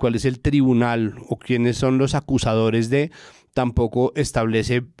hablando de cuál es el tribunal o quiénes son los acusadores de, tampoco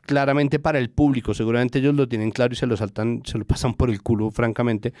establece claramente para el público, seguramente ellos lo tienen claro y se lo pasan por el culo,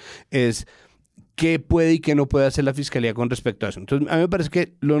 francamente, es qué puede y qué no puede hacer la Fiscalía con respecto a eso. Entonces, a mí me parece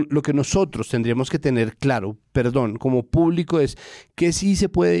que lo que nosotros tendríamos que tener claro, como público, es qué sí se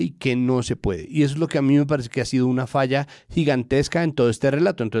puede y qué no se puede. Y eso es lo que a mí me parece que ha sido una falla gigantesca en todo este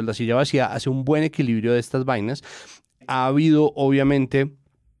relato. Entonces, La Silla Vacía hace un buen equilibrio de estas vainas. Ha habido, obviamente,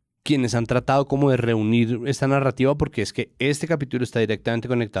 quienes han tratado como de reunir esta narrativa, porque es que este capítulo está directamente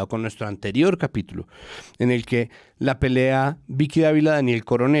conectado con nuestro anterior capítulo, en el que la pelea Vicky Dávila-Daniel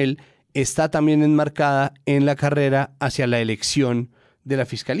Coronel está también enmarcada en la carrera hacia la elección de la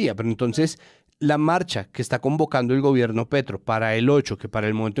Fiscalía. Pero entonces, la marcha que está convocando el gobierno Petro para el 8, que para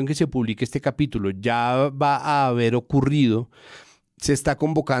el momento en que se publique este capítulo ya va a haber ocurrido, se está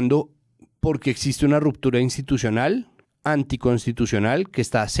convocando porque existe una ruptura institucional, anticonstitucional, que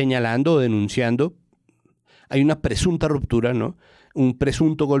está señalando o denunciando. Hay una presunta ruptura, ¿no? Un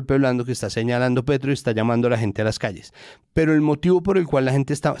presunto golpe blando que está señalando Petro y está llamando a la gente a las calles. Pero el motivo por el cual la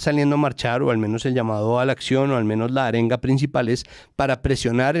gente está saliendo a marchar, o al menos el llamado a la acción, o al menos la arenga principal, es para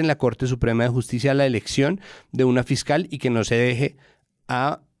presionar en la Corte Suprema de Justicia la elección de una fiscal y que no se deje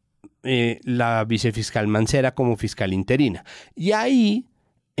a la vicefiscal Mancera como fiscal interina. Y ahí,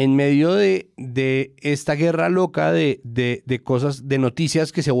 en medio de esta guerra loca de cosas, de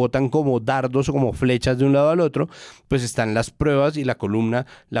noticias que se botan como dardos o como flechas de un lado al otro, pues están las pruebas y la columna,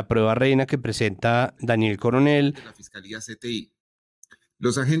 la prueba reina que presenta Daniel Coronel. De la Fiscalía CTI.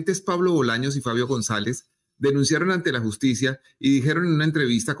 Los agentes Pablo Bolaños y Fabio González denunciaron ante la justicia y dijeron en una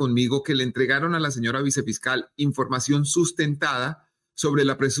entrevista conmigo que le entregaron a la señora vicefiscal información sustentada sobre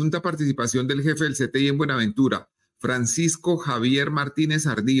la presunta participación del jefe del CTI en Buenaventura, Francisco Javier Martínez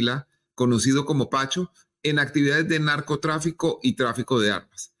Ardila, conocido como Pacho, en actividades de narcotráfico y tráfico de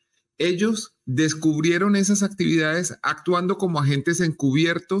armas. Ellos descubrieron esas actividades actuando como agentes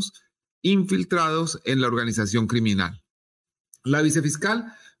encubiertos, infiltrados en la organización criminal. La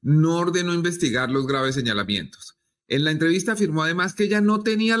vicefiscal no ordenó investigar los graves señalamientos. En la entrevista afirmó además que ella no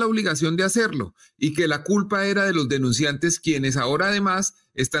tenía la obligación de hacerlo y que la culpa era de los denunciantes, quienes ahora además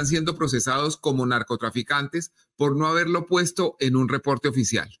están siendo procesados como narcotraficantes por no haberlo puesto en un reporte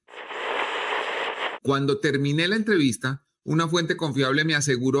oficial. Cuando terminé la entrevista, una fuente confiable me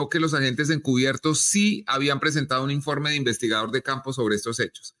aseguró que los agentes encubiertos sí habían presentado un informe de investigador de campo sobre estos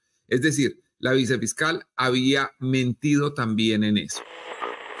hechos. Es decir, la vicefiscal había mentido también en eso.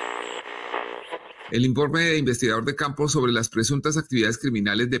 El informe de investigador de campo sobre las presuntas actividades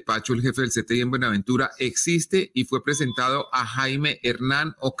criminales de Pacho, el jefe del CTI en Buenaventura, existe y fue presentado a Jaime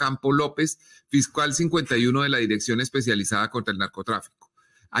Hernán Ocampo López, fiscal 51 de la Dirección Especializada contra el Narcotráfico.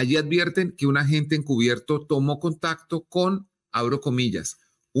 Allí advierten que un agente encubierto tomó contacto con, abro comillas,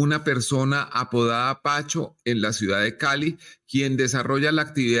 una persona apodada Pacho en la ciudad de Cali, quien desarrolla la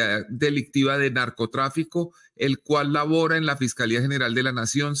actividad delictiva de narcotráfico, el cual labora en la Fiscalía General de la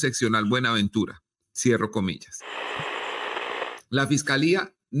Nación, seccional Buenaventura. Cierro comillas. La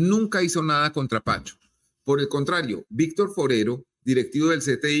Fiscalía nunca hizo nada contra Pacho. Por el contrario, Víctor Forero, directivo del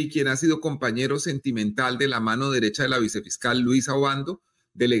CTI, quien ha sido compañero sentimental de la mano derecha de la vicefiscal Luisa Obando,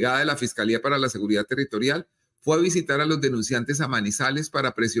 delegada de la Fiscalía para la Seguridad Territorial, fue a visitar a los denunciantes a Manizales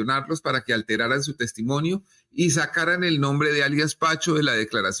para presionarlos para que alteraran su testimonio y sacaran el nombre de alias Pacho de la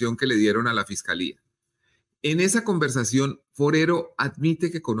declaración que le dieron a la Fiscalía. En esa conversación, Forero admite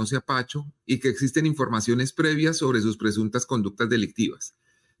que conoce a Pacho y que existen informaciones previas sobre sus presuntas conductas delictivas.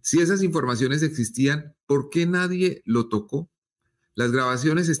 Si esas informaciones existían, ¿por qué nadie lo tocó? Las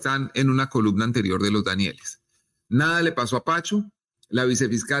grabaciones están en una columna anterior de los Danieles. Nada le pasó a Pacho. La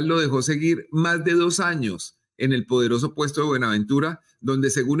vicefiscal lo dejó seguir más de 2 años en el poderoso puesto de Buenaventura, donde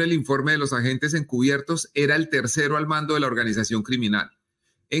según el informe de los agentes encubiertos era el tercero al mando de la organización criminal.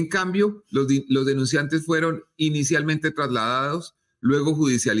 En cambio, los denunciantes fueron inicialmente trasladados, luego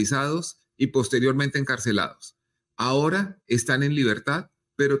judicializados y posteriormente encarcelados. Ahora están en libertad,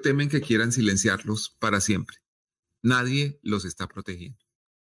 pero temen que quieran silenciarlos para siempre. Nadie los está protegiendo.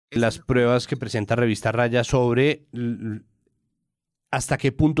 Las pruebas que presenta Revista Raya sobre hasta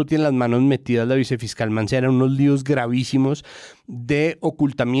qué punto tiene las manos metidas la vicefiscal Mancera en unos líos gravísimos de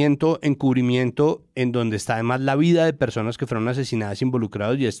ocultamiento, encubrimiento, en donde está además la vida de personas que fueron asesinadas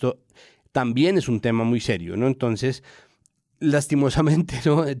involucrados, y esto también es un tema muy serio, ¿no? Entonces, lastimosamente,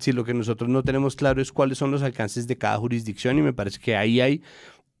 ¿no? Si lo que nosotros no tenemos claro es cuáles son los alcances de cada jurisdicción, y me parece que ahí hay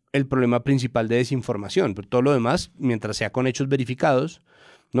el problema principal de desinformación, pero todo lo demás, mientras sea con hechos verificados,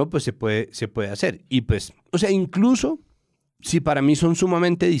 ¿no? Pues se puede hacer. Y pues, o sea, incluso si para mí son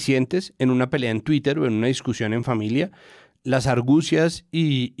sumamente discientes en una pelea en Twitter o en una discusión en familia, las argucias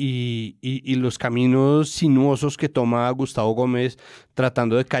y los caminos sinuosos que toma Gustavo Gómez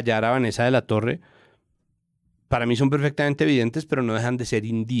tratando de callar a Vanessa de la Torre, para mí son perfectamente evidentes, pero no dejan de ser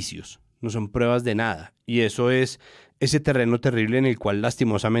indicios, no son pruebas de nada. Y eso es ese terreno terrible en el cual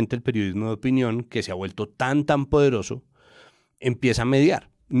lastimosamente el periodismo de opinión, que se ha vuelto tan poderoso, empieza a mediar.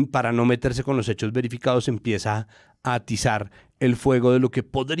 Para no meterse con los hechos verificados, empieza a atizar el fuego de lo que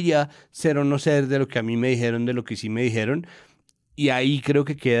podría ser o no ser, de lo que a mí me dijeron, de lo que sí me dijeron. Y ahí creo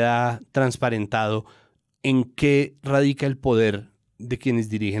que queda transparentado en qué radica el poder de quienes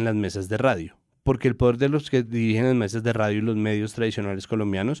dirigen las mesas de radio. Porque el poder de los que dirigen las mesas de radio y los medios tradicionales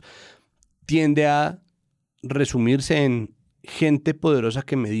colombianos tiende a resumirse en gente poderosa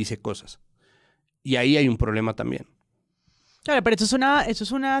que me dice cosas. Y ahí hay un problema también. Claro, pero eso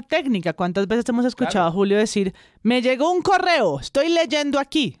es una técnica. ¿Cuántas veces hemos escuchado a Julio decir, me llegó un correo, estoy leyendo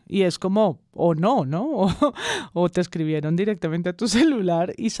aquí? Y es como, o no, ¿no? O te escribieron directamente a tu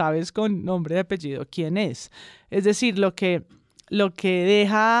celular y sabes con nombre y apellido quién es. Es decir, lo que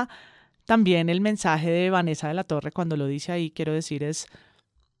deja también el mensaje de Vanessa de la Torre cuando lo dice ahí, quiero decir,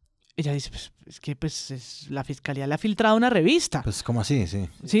 ella dice, la Fiscalía le ha filtrado una revista. Pues, ¿cómo así? Sí.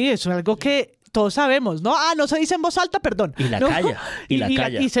 Sí, eso es algo que todos sabemos, ¿no? No se dice en voz alta, perdón. Y la ¿no? calla.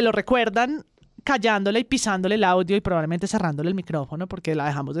 Y se lo recuerdan callándole y pisándole el audio y probablemente cerrándole el micrófono porque la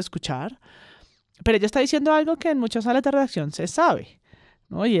dejamos de escuchar. Pero ella está diciendo algo que en muchas salas de redacción se sabe,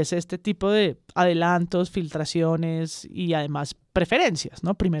 ¿no? Y es este tipo de adelantos, filtraciones y además preferencias,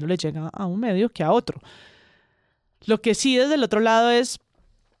 ¿no? Primero le llega a un medio que a otro. Lo que sí desde el otro lado es,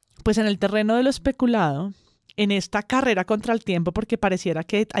 pues en el terreno de lo especulado, en esta carrera contra el tiempo, porque pareciera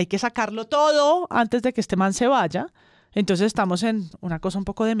que hay que sacarlo todo antes de que este man se vaya. Entonces estamos en una cosa un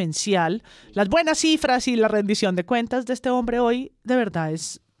poco demencial. Las buenas cifras y la rendición de cuentas de este hombre hoy de verdad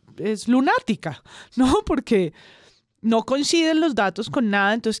es lunática, ¿no? Porque no coinciden los datos con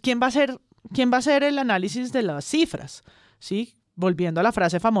nada. Entonces, ¿quién va a hacer el análisis de las cifras? ¿Sí? Volviendo a la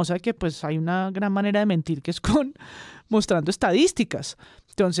frase famosa de que pues hay una gran manera de mentir que es mostrando estadísticas.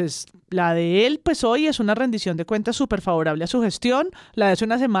 Entonces, la de él, pues hoy es una rendición de cuentas súper favorable a su gestión. La de hace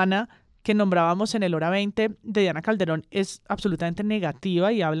una semana que nombrábamos en el Hora 20 de Diana Calderón es absolutamente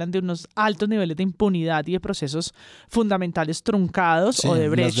negativa y hablan de unos altos niveles de impunidad y de procesos fundamentales truncados, sí, o de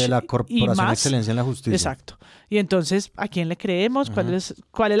brecha de la Corporación de Excelencia en la Justicia. Exacto. Y entonces, ¿a quién le creemos? ¿Cuál es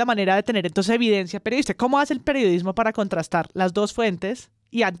la manera de tener entonces evidencia periodística? ¿Cómo hace el periodismo para contrastar las dos fuentes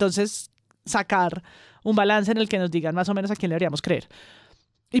y entonces sacar un balance en el que nos digan más o menos a quién le deberíamos creer?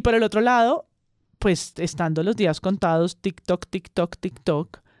 Y por el otro lado, pues estando los días contados,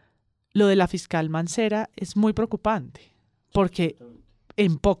 TikTok, lo de la fiscal Mancera es muy preocupante, porque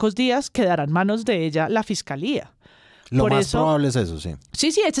en pocos días quedará en manos de ella la fiscalía. Lo más probable es eso, sí. Sí,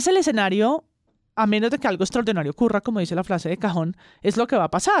 este es el escenario, a menos de que algo extraordinario ocurra, como dice la frase de cajón, es lo que va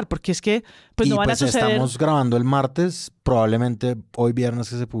a pasar, porque es que pues no van a suceder. Estamos grabando el martes, probablemente hoy viernes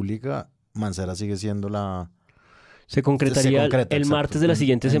que se publica, Mancera sigue siendo la... Se concretaría el martes de la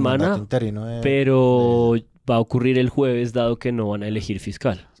siguiente semana, pero va a ocurrir el jueves, dado que no van a elegir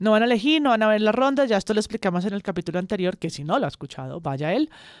fiscal. No van a elegir, no van a ver la ronda, ya esto lo explicamos en el capítulo anterior, que si no lo ha escuchado, vaya él.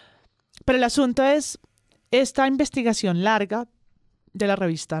 Pero el asunto es esta investigación larga de la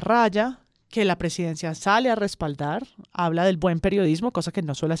revista Raya, que la presidencia sale a respaldar, habla del buen periodismo, cosa que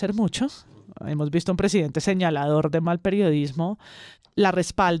no suele hacer mucho. Hemos visto un presidente señalador de mal periodismo, la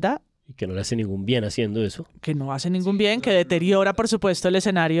respalda. Y que no le hace ningún bien haciendo eso. Que no hace ningún bien, que deteriora, por supuesto, el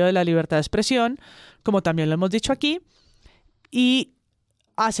escenario de la libertad de expresión, como también lo hemos dicho aquí, y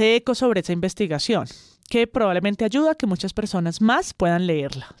hace eco sobre esa investigación, que probablemente ayuda a que muchas personas más puedan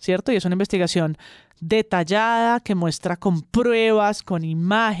leerla, ¿cierto? Y es una investigación detallada, que muestra con pruebas, con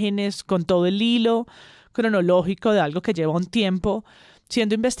imágenes, con todo el hilo cronológico de algo que lleva un tiempo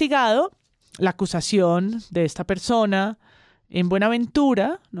siendo investigado, la acusación de esta persona en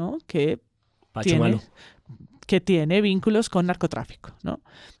Buenaventura, ¿no? Que tiene vínculos con narcotráfico, ¿no?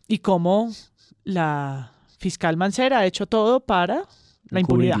 Y cómo la fiscal Mancera ha hecho todo para la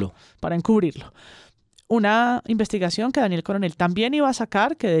impunidad, para encubrirlo. Una investigación que Daniel Coronel también iba a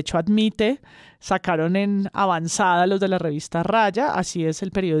sacar, que de hecho sacaron en avanzada los de la revista Raya, así es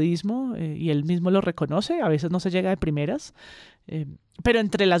el periodismo, y él mismo lo reconoce, a veces no se llega de primeras, pero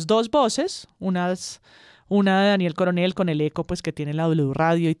entre las dos voces, una de Daniel Coronel con el eco pues que tiene la W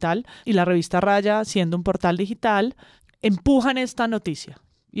Radio y tal, y la revista Raya siendo un portal digital, empujan esta noticia.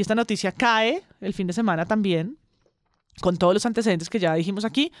 Y esta noticia cae el fin de semana también, con todos los antecedentes que ya dijimos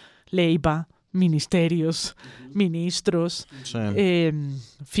aquí, Leiva, ministerios, ministros, sí.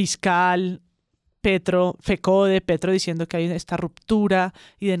 Fiscal, Petro, FECODE, Petro diciendo que hay esta ruptura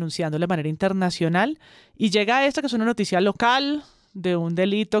y denunciando de manera internacional. Y llega esta que es una noticia local, de un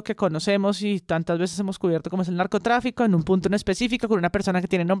delito que conocemos y tantas veces hemos cubierto como es el narcotráfico, en un punto en específico con una persona que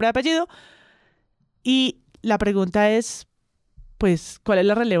tiene nombre y apellido. Y la pregunta es, pues cuál es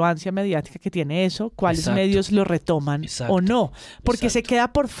la relevancia mediática que tiene eso, cuáles medios lo retoman o no, porque se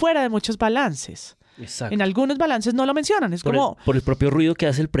queda por fuera de muchos balances. En algunos balances no lo mencionan, es como... Por el propio ruido que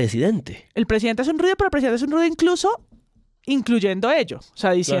hace el presidente. El presidente hace un ruido, pero el presidente hace un ruido incluso incluyendo ello, o sea,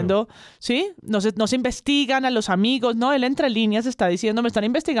 diciendo, ¿sí? No se investigan a los amigos, no, él entre líneas está diciendo, me están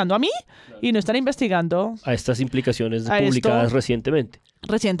investigando a mí y no están investigando a estas implicaciones publicadas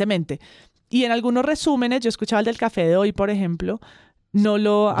recientemente. Y en algunos resúmenes, yo escuchaba el del café de hoy, por ejemplo, no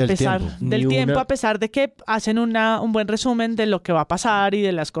lo, a pesar del tiempo, a pesar de que hacen un buen resumen de lo que va a pasar y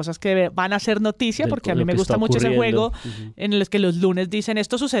de las cosas que van a ser noticia, porque a mí me gusta mucho ese juego en el que los lunes dicen,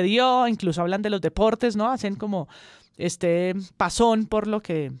 esto sucedió, incluso hablan de los deportes, ¿no? Hacen como este pasón por lo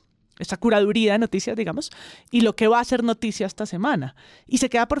que, esta curaduría de noticias, digamos, y lo que va a ser noticia esta semana. Y se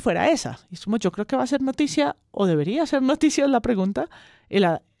queda por fuera esa. Y es como, yo creo que va a ser noticia, o debería ser noticia, es la pregunta,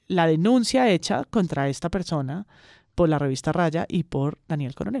 la denuncia hecha contra esta persona por la revista Raya y por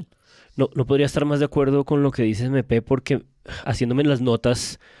Daniel Coronel. No podría estar más de acuerdo con lo que dices, MP, porque haciéndome las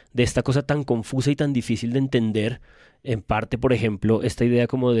notas de esta cosa tan confusa y tan difícil de entender, en parte, por ejemplo, esta idea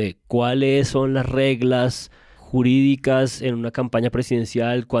como de cuáles son las reglas jurídicas en una campaña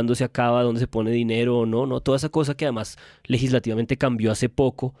presidencial, cuándo se acaba, dónde se pone dinero o no, toda esa cosa que además legislativamente cambió hace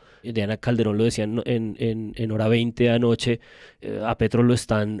poco. Diana Calderón lo decía en Hora 20 anoche, a Petro lo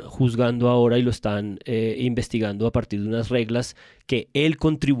están juzgando ahora y lo están investigando a partir de unas reglas que él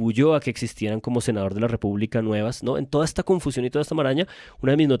contribuyó a que existieran como senador de la República nuevas, ¿no? En toda esta confusión y toda esta maraña,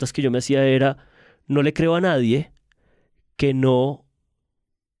 una de mis notas que yo me hacía era, no le creo a nadie que no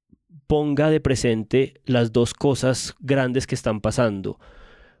ponga de presente las dos cosas grandes que están pasando.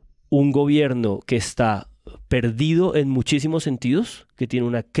 Un gobierno que está perdido en muchísimos sentidos, que tiene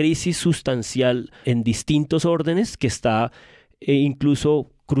una crisis sustancial en distintos órdenes, que está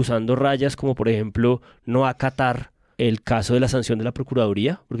incluso cruzando rayas, como por ejemplo no acatar el caso de la sanción de la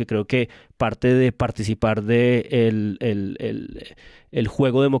Procuraduría, porque creo que parte de participar de el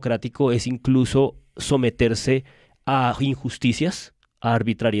juego democrático es incluso someterse a injusticias, a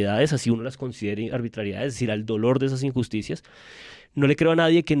arbitrariedades, así uno las considere arbitrariedades, es decir, al dolor de esas injusticias. No le creo a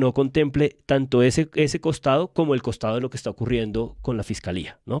nadie que no contemple tanto ese costado como el costado de lo que está ocurriendo con la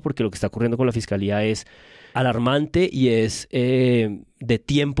Fiscalía, ¿no? Porque lo que está ocurriendo con la Fiscalía es alarmante y es de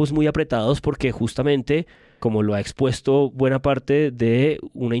tiempos muy apretados, porque justamente, como lo ha expuesto buena parte de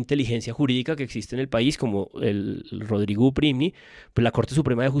una inteligencia jurídica que existe en el país, como el Rodrigo Primni, pues la Corte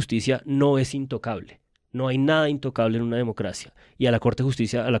Suprema de Justicia no es intocable. No hay nada intocable en una democracia. Y a la Corte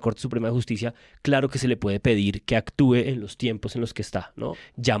Suprema de Justicia, claro que se le puede pedir que actúe en los tiempos en los que está, ¿no?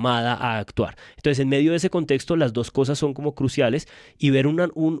 Llamada a actuar. Entonces, en medio de ese contexto, las dos cosas son como cruciales. Y ver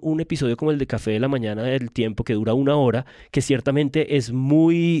un episodio como el de Café de la Mañana del Tiempo, que dura 1 hora, que ciertamente es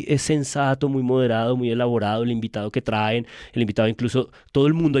muy sensato, muy moderado, muy elaborado, el invitado que traen, el invitado incluso, todo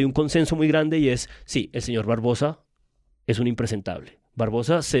el mundo, hay un consenso muy grande y es, sí, el señor Barbosa es un impresentable.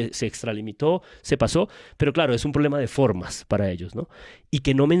 Barbosa se extralimitó, se pasó, pero claro, es un problema de formas para ellos, ¿no? Y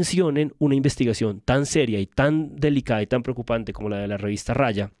que no mencionen una investigación tan seria y tan delicada y tan preocupante como la de la revista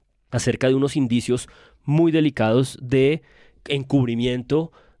Raya, acerca de unos indicios muy delicados de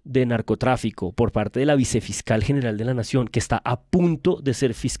encubrimiento de narcotráfico por parte de la vicefiscal general de la Nación, que está a punto de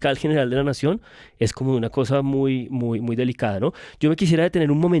ser fiscal general de la Nación, es como una cosa muy, muy, muy delicada, ¿no? Yo me quisiera detener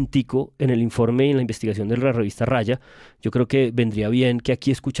un momentico en el informe y en la investigación de la revista Raya. Yo creo que vendría bien que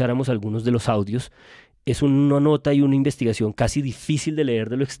aquí escucháramos algunos de los audios. Es una nota y una investigación casi difícil de leer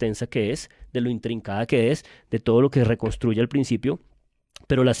de lo extensa que es, de lo intrincada que es, de todo lo que reconstruye al principio,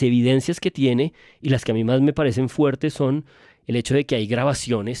 pero las evidencias que tiene y las que a mí más me parecen fuertes son el hecho de que hay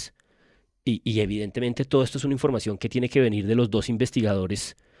grabaciones y evidentemente todo esto es una información que tiene que venir de los dos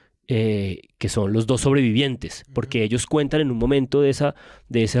investigadores que son los dos sobrevivientes, porque ellos cuentan en un momento de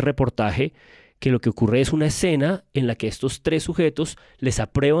ese reportaje que lo que ocurre es una escena en la que estos 3 sujetos les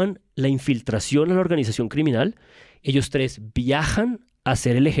aprueban la infiltración a la organización criminal. Ellos 3 viajan a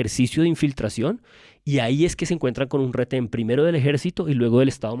hacer el ejercicio de infiltración y ahí es que se encuentran con un retén primero del ejército y luego del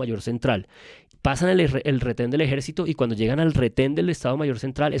Estado Mayor Central. Pasan el retén del ejército y cuando llegan al retén del Estado Mayor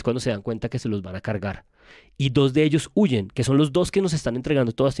Central es cuando se dan cuenta que se los van a cargar. Y 2 de ellos huyen, que son los 2 que nos están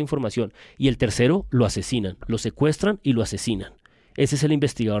entregando toda esta información. Y el tercero lo asesinan, lo secuestran y lo asesinan. Ese es el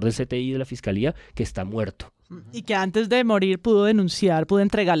investigador del CTI de la Fiscalía que está muerto. Y que antes de morir pudo denunciar, pudo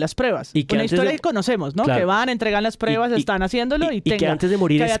entregar las pruebas. Y que una historia que conocemos, ¿no? Claro. Que van, entregan las pruebas, están haciéndolo y que antes de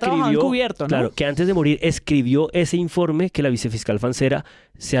morir que escribió, encubierto, ¿no? Claro, que antes de morir escribió ese informe que la vicefiscal Mancera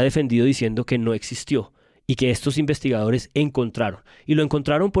se ha defendido diciendo que no existió y que estos investigadores encontraron. Y lo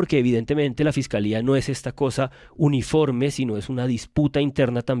encontraron porque evidentemente la Fiscalía no es esta cosa uniforme, sino es una disputa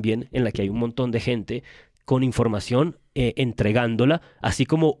interna también en la que hay un montón de gente con información entregándola, así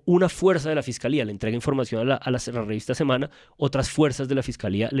como una fuerza de la Fiscalía le entrega información a la revista Semana, otras fuerzas de la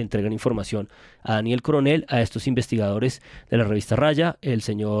Fiscalía le entregan información a Daniel Coronel, a estos investigadores de la revista Raya, el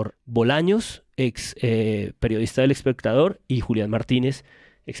señor Bolaños, ex periodista del Espectador, y Julián Martínez,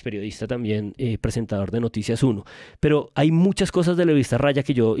 ex periodista también, presentador de Noticias 1. Pero hay muchas cosas de la revista Raya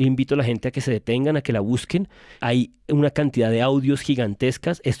que yo invito a la gente a que se detengan, a que la busquen. Hay una cantidad de audios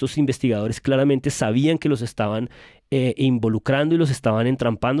gigantescas. Estos investigadores claramente sabían que los estaban involucrando y los estaban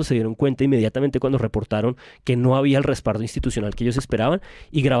entrampando. Se dieron cuenta inmediatamente cuando reportaron que no había el respaldo institucional que ellos esperaban,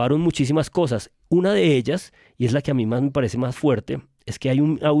 y grabaron muchísimas cosas. Una de ellas, y es la que a mí más me parece más fuerte, es que hay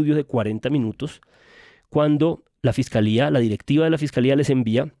un audio de 40 minutos cuando la Fiscalía, la directiva de la Fiscalía, les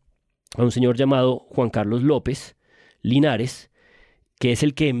envía a un señor llamado Juan Carlos López Linares, que es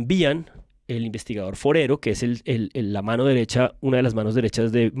el que envían el investigador Forero, que es la mano derecha, una de las manos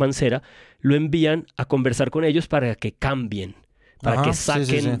derechas de Mancera, lo envían a conversar con ellos para que cambien, para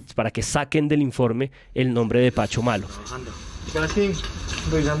que saquen del informe el nombre de Pacho Malo. Ya que,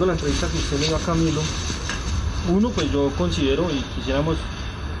 revisando la entrevista que usted le dio a Camilo, uno, pues yo considero y quisiéramos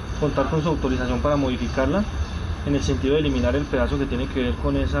contar con su autorización para modificarla, en el sentido de eliminar el pedazo que tiene que ver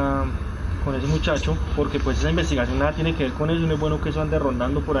con ese muchacho, porque pues esa investigación nada tiene que ver con eso, y no es bueno que eso ande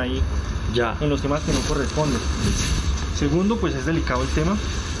rondando por ahí en los temas que no corresponden. Segundo, pues es delicado el tema.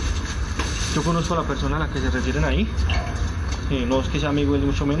 Yo conozco a la persona a la que se refieren ahí, no es que sea amigo de él,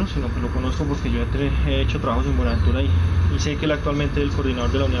 mucho menos, sino que lo conozco porque yo he hecho trabajos en Buenaventura y sé que él actualmente es el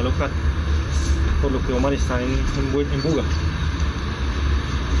coordinador de la unidad local, por lo que Omar está en Buga.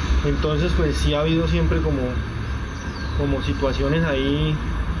 Entonces pues sí ha habido siempre como situaciones ahí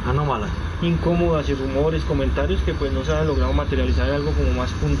anómalas, incómodas, y rumores, comentarios que pues no se han logrado materializar en algo como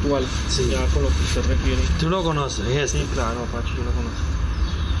más puntual, ya con lo que usted refiere. ¿Tú lo conoces? Sí, claro, Pacho, yo lo conozco.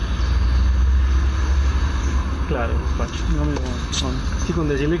 Claro, Pacho. Sí, con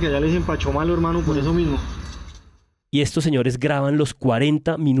decirle que ya le dicen Pacho Malo, hermano, por eso mismo. Y estos señores graban los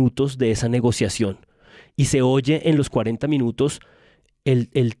 40 minutos de esa negociación, y se oye en los 40 minutos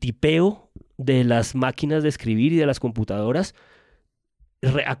el tipeo de las máquinas de escribir y de las computadoras,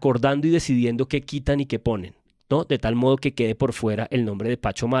 acordando y decidiendo qué quitan y qué ponen, ¿no? De tal modo que quede por fuera el nombre de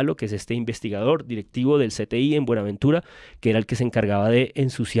Pacho Malo, que es este investigador directivo del CTI en Buenaventura, que era el que se encargaba de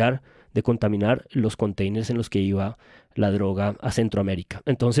ensuciar, de contaminar los containers en los que iba la droga a Centroamérica.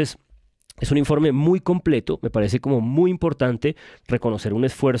 Entonces, es un informe muy completo. Me parece como muy importante reconocer un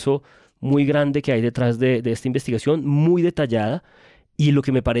esfuerzo muy grande que hay detrás de esta investigación, muy detallada. Y lo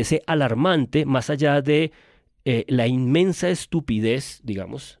que me parece alarmante, más allá de la inmensa estupidez,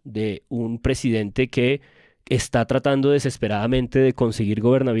 digamos, de un presidente que está tratando desesperadamente de conseguir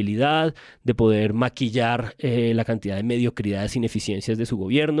gobernabilidad, de poder maquillar la cantidad de mediocridades e ineficiencias de su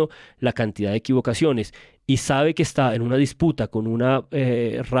gobierno, la cantidad de equivocaciones, y sabe que está en una disputa con una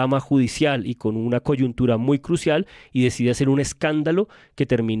rama judicial y con una coyuntura muy crucial, y decide hacer un escándalo que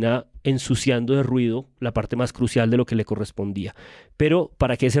termina ensuciando de ruido la parte más crucial de lo que le correspondía. Pero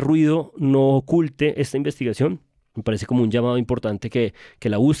para que ese ruido no oculte esta investigación, me parece como un llamado importante que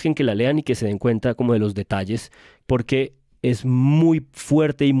la busquen, que la lean y que se den cuenta como de los detalles, porque es muy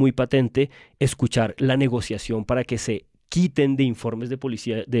fuerte y muy patente escuchar la negociación para que se quiten de informes de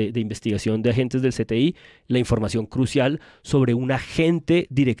policía, de investigación de agentes del CTI, la información crucial sobre un agente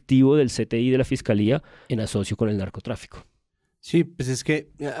directivo del CTI de la Fiscalía en asocio con el narcotráfico. Sí, pues es que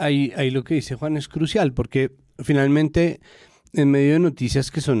ahí lo que dice Juan es crucial, porque finalmente, en medio de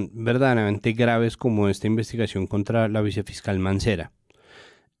noticias que son verdaderamente graves como esta investigación contra la vicefiscal Mancera,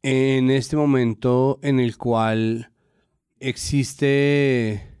 en este momento en el cual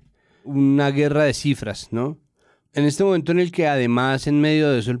existe una guerra de cifras, ¿no? En este momento en el que además, en medio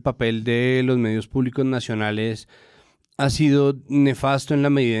de eso, el papel de los medios públicos nacionales ha sido nefasto en la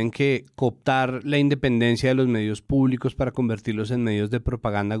medida en que cooptar la independencia de los medios públicos para convertirlos en medios de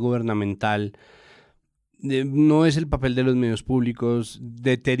propaganda gubernamental no es el papel de los medios públicos,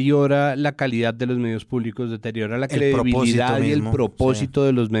 deteriora la calidad de los medios públicos, deteriora la credibilidad y el propósito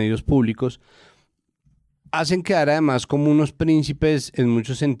de los medios públicos. Hacen quedar además como unos príncipes en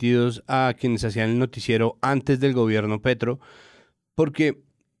muchos sentidos a quienes hacían el noticiero antes del gobierno Petro, porque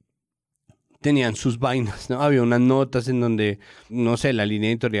tenían sus vainas, ¿no? Había unas notas en donde, no sé, la línea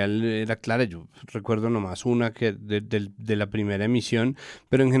editorial era clara. Yo recuerdo nomás una que de la primera emisión,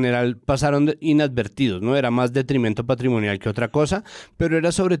 pero en general pasaron inadvertidos, ¿no? Era más detrimento patrimonial que otra cosa, pero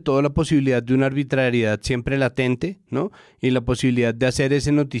era sobre todo la posibilidad de una arbitrariedad siempre latente, ¿no? Y la posibilidad de hacer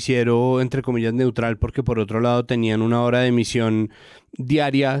ese noticiero, entre comillas, neutral, porque por otro lado tenían una hora de emisión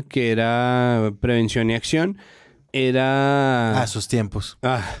diaria que era prevención y acción. era... esos tiempos.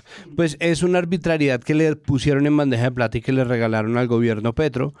 Pues es una arbitrariedad que le pusieron en bandeja de plata y que le regalaron al gobierno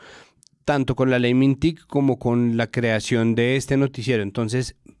Petro, tanto con la ley Mintic como con la creación de este noticiero.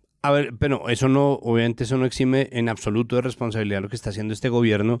 Entonces, a ver, pero eso no, obviamente eso no exime en absoluto de responsabilidad lo que está haciendo este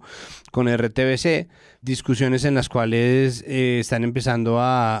gobierno con RTVC, discusiones en las cuales están empezando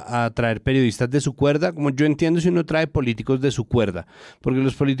a traer periodistas de su cuerda, como yo entiendo si uno trae políticos de su cuerda, porque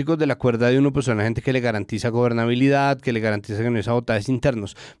los políticos de la cuerda de uno pues son la gente que le garantiza gobernabilidad, que le garantiza que no hay sabotajes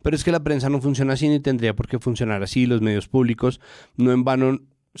internos, pero es que la prensa no funciona así ni tendría por qué funcionar así, los medios públicos no en vano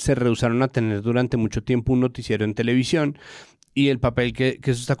se rehusaron a tener durante mucho tiempo un noticiero en televisión, y el papel que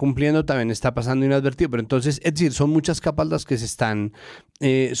eso está cumpliendo también está pasando inadvertido. Pero entonces, es decir, son muchas capas las que se están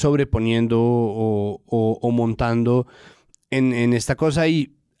sobreponiendo o montando en esta cosa,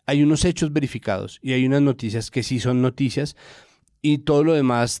 y hay unos hechos verificados y hay unas noticias que sí son noticias, y todo lo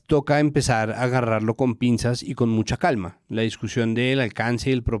demás toca empezar a agarrarlo con pinzas y con mucha calma. La discusión del alcance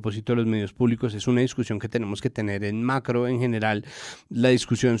y el propósito de los medios públicos es una discusión que tenemos que tener en macro en general. La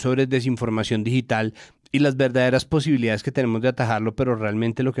discusión sobre desinformación digital y las verdaderas posibilidades que tenemos de atajarlo, pero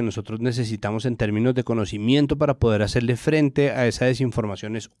realmente lo que nosotros necesitamos en términos de conocimiento para poder hacerle frente a esa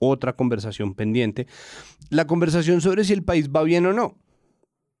desinformación es otra conversación pendiente. La conversación sobre si el país va bien o no.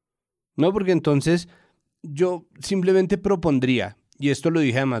 No, porque entonces yo simplemente propondría, y esto lo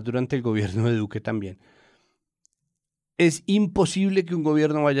dije además durante el gobierno de Duque también, es imposible que un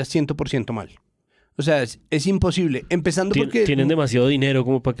gobierno vaya 100% mal. O sea, es imposible, empezando porque... Tienen demasiado dinero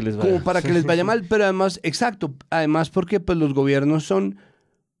como para que les vaya. Como para que les vaya mal, pero además, exacto, además porque pues los gobiernos son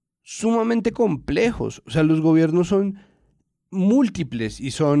sumamente complejos, o sea, los gobiernos son múltiples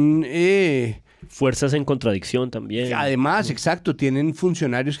y son... fuerzas en contradicción también. Además, exacto, tienen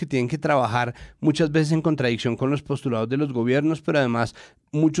funcionarios que tienen que trabajar muchas veces en contradicción con los postulados de los gobiernos, pero además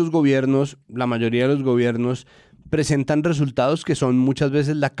muchos gobiernos, la mayoría de los gobiernos, presentan resultados que son muchas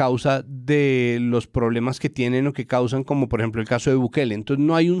veces la causa de los problemas que tienen o que causan, como por ejemplo el caso de Bukele. Entonces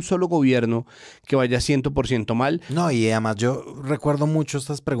no hay un solo gobierno que vaya 100% mal. No, y además yo recuerdo mucho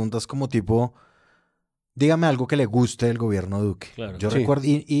estas preguntas como tipo... Dígame algo que le guste del gobierno Duque. Claro. Yo recuerdo,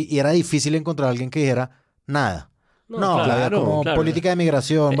 y era difícil encontrar a alguien que dijera nada. No, claro, como política de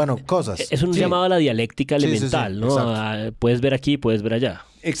migración, bueno, cosas. Es un llamado a la dialéctica elemental, ¿no? Puedes ver aquí, puedes ver allá.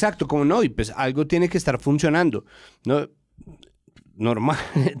 Exacto, como no, y pues algo tiene que estar funcionando, ¿no? Normal,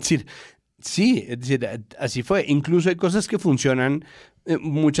 es decir, sí, es decir, así fue. Incluso hay cosas que funcionan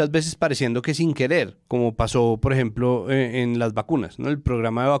muchas veces pareciendo que sin querer, como pasó, por ejemplo, en las vacunas, ¿no? El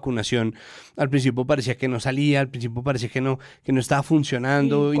programa de vacunación al principio parecía que no salía, al principio parecía que no estaba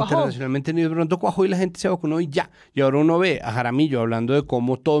funcionando internacionalmente, ni de pronto cuajó y la gente se vacunó y ya. Y ahora uno ve a Jaramillo hablando de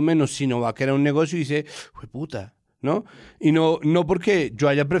cómo todo menos Sinovac era un negocio y dice, ¡jue puta! ¿No? Y no porque yo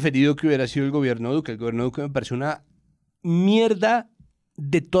haya preferido que hubiera sido el gobierno Duque. El gobierno Duque me parece una mierda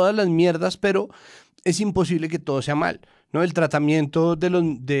de todas las mierdas, pero es imposible que todo sea mal, ¿no? El tratamiento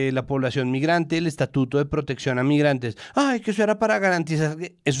de la población migrante, el estatuto de protección a migrantes, que eso era para garantizar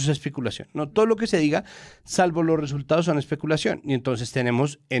que eso es especulación, ¿no? Todo lo que se diga, salvo los resultados, son especulación. Y entonces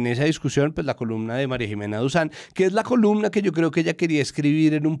tenemos en esa discusión pues la columna de María Jimena DuzánLa, que es la columna que yo creo que ella quería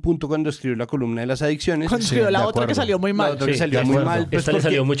escribir en un punto cuando escribió la columna de las adicciones. Cuando escribió la otra que salió muy mal. La otra que salió muy mal. Pues esta le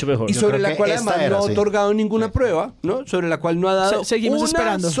salió mucho mejor. Y sobre la cual además no ha otorgado ninguna prueba, ¿no? Sobre la cual no ha dado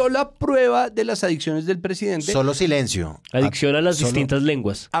una sola prueba de las adicciones del presidente. Solo silencio. Adicción a las distintas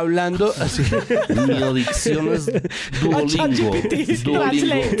lenguas. Hablando así. Mi adicción es Duolingo.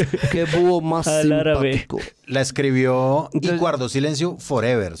 Qué búho más simpático. La escribió y guardó silencio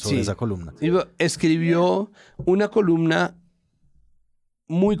forever sobre esa columna. Escribió una columna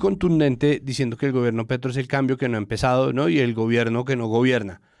muy contundente diciendo que el gobierno Petro es el cambio que no ha empezado, ¿no? Y el gobierno que no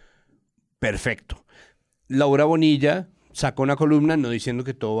gobierna. Perfecto. Laura Bonilla sacó una columna no diciendo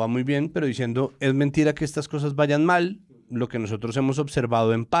que todo va muy bien, pero diciendo es mentira que estas cosas vayan mal. Lo que nosotros hemos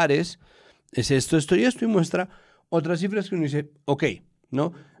observado en pares es esto y esto, y muestra otras cifras que uno dice, ok,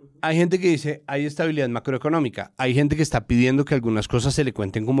 ¿no? Hay gente que dice, hay estabilidad macroeconómica. Hay gente que está pidiendo que algunas cosas se le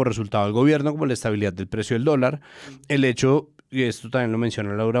cuenten como resultado al gobierno, como la estabilidad del precio del dólar. El hecho, y esto también lo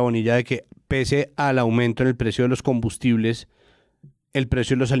mencionó Laura Bonilla, de que pese al aumento en el precio de los combustibles, el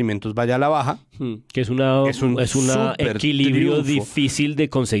precio de los alimentos vaya a la baja. Que es un equilibrio difícil de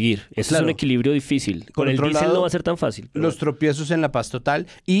conseguir. Es un equilibrio difícil. Con el diésel no va a ser tan fácil. Los tropiezos en la paz total.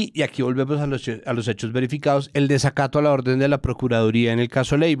 Y aquí volvemos a los hechos verificados. El desacato a la orden de la Procuraduría en el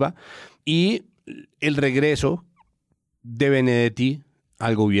caso Leiva. Y el regreso de Benedetti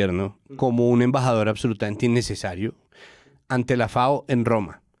al gobierno como un embajador absolutamente innecesario ante la FAO en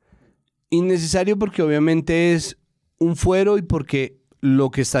Roma. Innecesario porque obviamente es un fuero y porque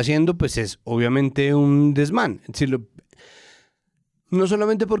lo que está haciendo pues es obviamente un desmán. Es decir, no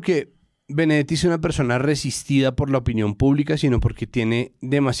solamente porque Benedetti es una persona resistida por la opinión pública, sino porque tiene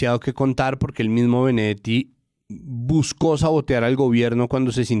demasiado que contar, porque el mismo Benedetti buscó sabotear al gobierno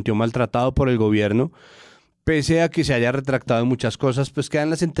cuando se sintió maltratado por el gobierno. Pese a que se haya retractado en muchas cosas, pues quedan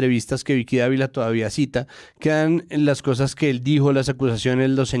las entrevistas que Vicky Dávila todavía cita, quedan las cosas que él dijo, las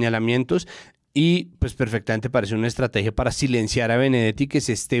acusaciones, los señalamientos, y pues perfectamente parece una estrategia para silenciar a Benedetti, que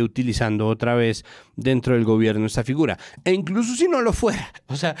se esté utilizando otra vez dentro del gobierno esta figura. E incluso si no lo fuera,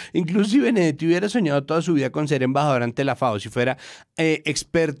 o sea, incluso si Benedetti hubiera soñado toda su vida con ser embajador ante la FAO, si fuera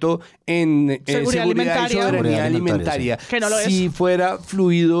experto en seguridad y soberanía alimentaria, que no lo si fuera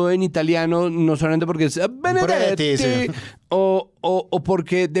fluido en italiano, no solamente porque es Benedetti, sí, o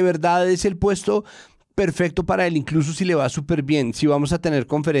porque de verdad es el puesto perfecto para él, incluso si le va súper bien. Si vamos a tener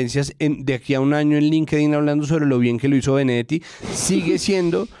conferencias de aquí a un año en LinkedIn hablando sobre lo bien que lo hizo Benedetti, sigue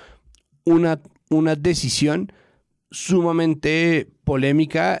siendo una decisión sumamente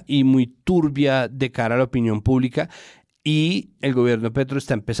polémica y muy turbia de cara a la opinión pública, y el gobierno de Petro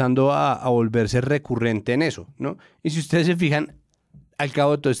está empezando a volverse recurrente en eso, ¿no? Y si ustedes se fijan, al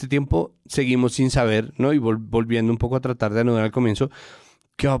cabo de todo este tiempo seguimos sin saber, ¿no? Y volviendo un poco a tratar de anudar al comienzo,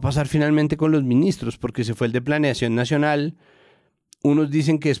 ¿qué va a pasar finalmente con los ministros? Porque se fue el de Planeación Nacional. Unos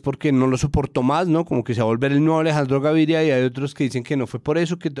dicen que es porque no lo soportó más, ¿no? Como que se va a volver el nuevo Alejandro Gaviria, y hay otros que dicen que no fue por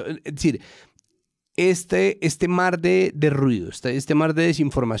eso. Es decir, este mar de ruido, este mar de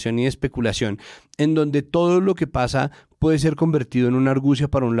desinformación y de especulación, en donde todo lo que pasa puede ser convertido en una argucia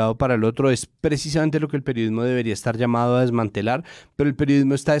para un lado o para el otro, es precisamente lo que el periodismo debería estar llamado a desmantelar, pero el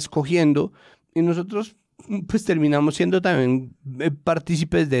periodismo está escogiendo, y nosotros pues terminamos siendo también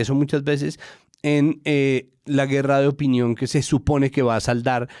partícipes de eso muchas veces, en la guerra de opinión que se supone que va a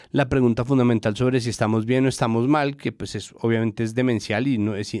saldar la pregunta fundamental sobre si estamos bien o estamos mal, que pues obviamente es demencial y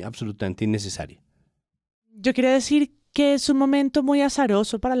no es absolutamente innecesaria. Yo quería decir que es un momento muy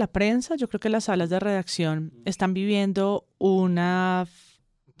azaroso para la prensa. Yo creo que las salas de redacción están viviendo una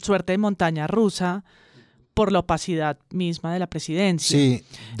suerte de montaña rusa por la opacidad misma de la presidencia. Sí,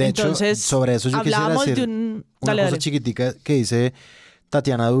 de Entonces, hecho, sobre eso yo quisiera decir una cosa chiquitica que dice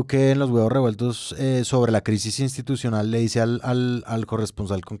Tatiana Duque en Los Huevos Revueltos sobre la crisis institucional. Le dice al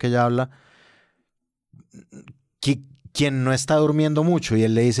corresponsal con que ella habla quien no está durmiendo mucho, y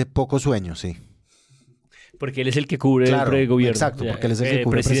él le dice poco sueño, sí. Porque él es el que cubre el gobierno. Exacto, porque él es el que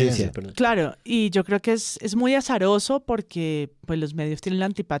cubre presidencia. Claro, y yo creo que es muy azaroso porque pues, los medios tienen la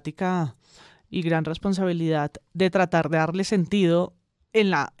antipática y gran responsabilidad de tratar de darle sentido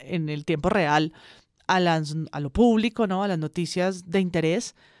en el tiempo real a lo público, ¿no? A las noticias de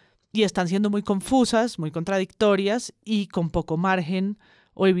interés, y están siendo muy confusas, muy contradictorias y con poco margen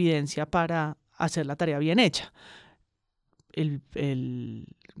o evidencia para hacer la tarea bien hecha. El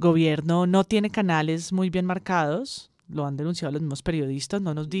gobierno no tiene canales muy bien marcados, lo han denunciado los mismos periodistas,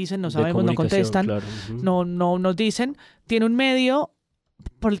 no nos dicen, no sabemos, no contestan, claro. no nos dicen. Tiene un medio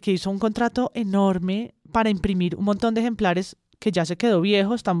por el que hizo un contrato enorme para imprimir un montón de ejemplares que ya se quedó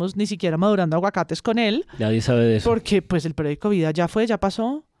viejo, estamos ni siquiera madurando aguacates con él. Nadie sabe de eso. Porque pues el periódico Vida ya fue, ya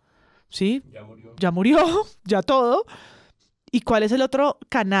pasó, ¿sí? Ya murió, ya todo. ¿Y cuál es el otro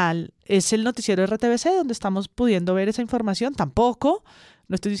canal? ¿Es el noticiero RTVC donde estamos pudiendo ver esa información? Tampoco.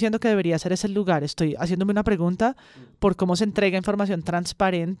 No estoy diciendo que debería ser ese el lugar. Estoy haciéndome una pregunta por cómo se entrega información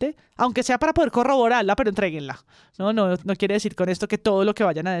transparente, aunque sea para poder corroborarla, pero entréguenla. No quiere decir con esto que todo lo que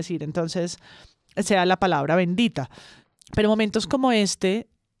vayan a decir entonces sea la palabra bendita. Pero momentos como este,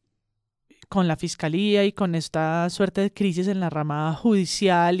 con la Fiscalía y con esta suerte de crisis en la rama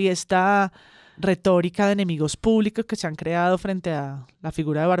judicial y esta retórica de enemigos públicos que se han creado frente a la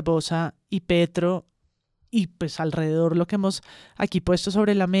figura de Barbosa y Petro, y pues alrededor lo que hemos aquí puesto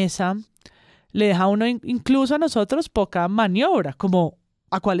sobre la mesa, le deja a uno, incluso a nosotros, poca maniobra, como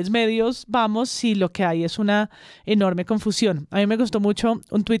a cuáles medios vamos si lo que hay es una enorme confusión. A mí me gustó mucho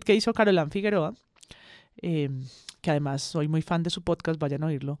un tuit que hizo Carolán Figueroa, que además soy muy fan de su podcast, vayan a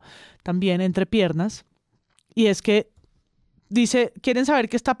oírlo también, Entre Piernas, y es que dice, ¿quieren saber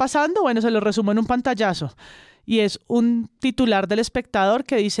qué está pasando? Bueno, se lo resumo en un pantallazo. Y es un titular del Espectador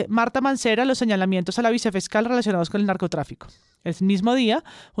que dice: Marta Mancera, los señalamientos a la vicefiscal relacionados con el narcotráfico. El mismo día,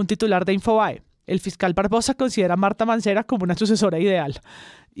 un titular de Infobae: el fiscal Barbosa considera a Marta Mancera como una sucesora ideal.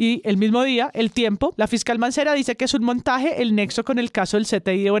 Y el mismo día, El Tiempo, la fiscal Mancera dice que es un montaje el nexo con el caso del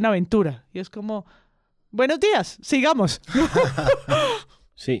CTI de Buenaventura. Y es como, buenos días, sigamos.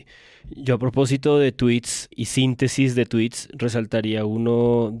 Sí, yo a propósito de tweets y síntesis de tweets, resaltaría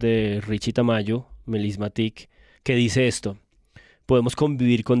uno de Richie Tamayo, Melismatic, que dice esto: podemos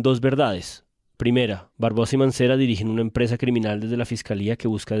convivir con dos verdades, Primera, Barbosa y Mancera dirigen una empresa criminal desde la Fiscalía que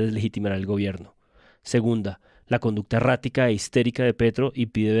busca deslegitimar al gobierno. Segunda, la conducta errática e histérica de Petro y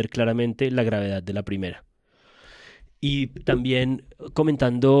pide ver claramente la gravedad de la primera. Y también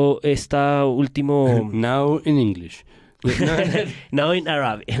comentando esta último... Now in English. Now in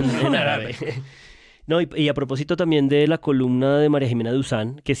Arabic. En árabe. No, y a propósito también de la columna de María Jimena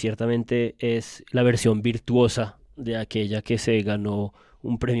DuzánLa, que ciertamente es la versión virtuosa de aquella que se ganó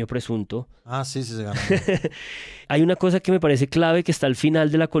un premio presunto. Ah, sí, sí se ganó. Hay una cosa que me parece clave que está al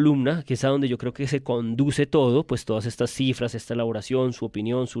final de la columna, que es a donde yo creo que se conduce todo, pues todas estas cifras, esta elaboración, su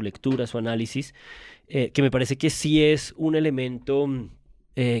opinión, su lectura, su análisis, que me parece que sí es un elemento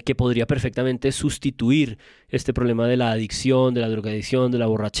que podría perfectamente sustituir este problema de la adicción, de la drogadicción, de la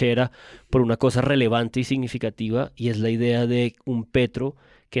borrachera, por una cosa relevante y significativa, y es la idea de un Petro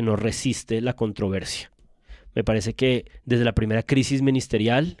que no resiste la controversia. Me parece que desde la primera crisis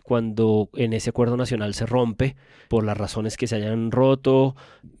ministerial, cuando en ese acuerdo nacional se rompe, por las razones que se hayan roto,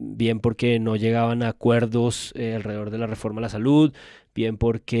 bien porque no llegaban a acuerdos alrededor de la reforma a la salud, bien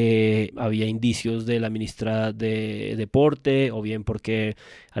porque había indicios de la ministra de Deporte, o bien porque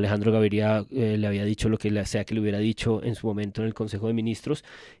Alejandro Gaviria le había dicho lo que sea que le hubiera dicho en su momento en el Consejo de Ministros.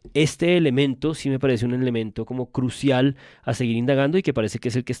 Este elemento sí me parece un elemento como crucial a seguir indagando y que parece que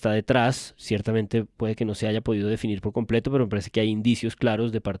es el que está detrás. Ciertamente puede que no se haya podido definir por completo, pero me parece que hay indicios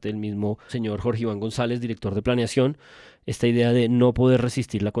claros de parte del mismo señor Jorge Iván González, director de Planeación, esta idea de no poder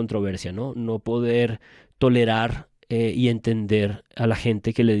resistir la controversia, no poder tolerar y entender a la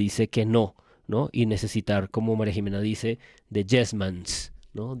gente que le dice que no, y necesitar, como María Jimena dice, de yes-mans,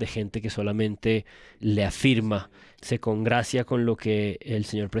 de gente que solamente le afirma, se congracia con lo que el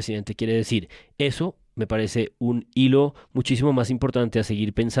señor presidente quiere decir. Eso me parece un hilo muchísimo más importante a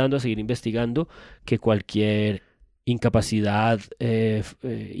seguir pensando, a seguir investigando, que cualquier incapacidad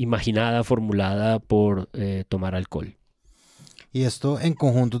imaginada, formulada por tomar alcohol. Y esto en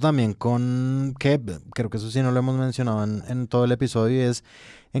conjunto también con, que creo que eso sí no lo hemos mencionado en todo el episodio, es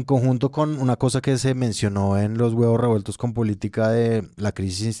en conjunto con una cosa que se mencionó en los Huevos Revueltos con Política de la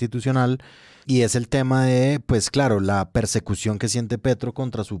crisis institucional, y es el tema de, pues claro, la persecución que siente Petro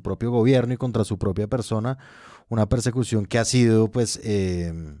contra su propio gobierno y contra su propia persona, una persecución que ha sido pues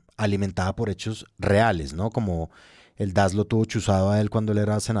alimentada por hechos reales, como el DAS lo tuvo chuzado a él cuando él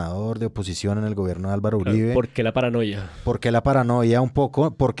era senador de oposición en el gobierno de Álvaro Uribe. ¿Por qué la paranoia? ¿Por qué la paranoia? Un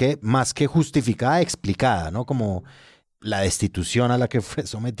poco, porque más que justificada, explicada, como la destitución a la que fue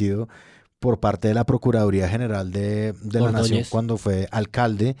sometido por parte de la Procuraduría General de la Nación cuando fue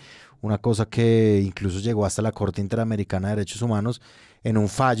alcalde, una cosa que incluso llegó hasta la Corte Interamericana de Derechos Humanos en un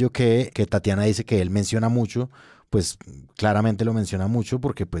fallo que Tatiana dice que él menciona mucho, pues claramente lo menciona mucho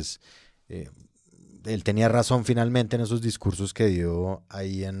porque pues... él tenía razón finalmente en esos discursos que dio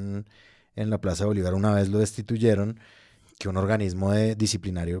ahí en la Plaza de Bolívar. Una vez lo destituyeron, que un organismo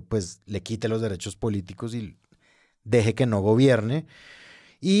disciplinario pues le quite los derechos políticos y deje que no gobierne.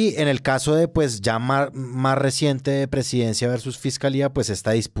 Y en el caso de pues ya más reciente de presidencia versus fiscalía, pues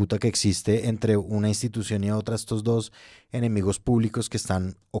esta disputa que existe entre una institución y otra, estos dos enemigos públicos que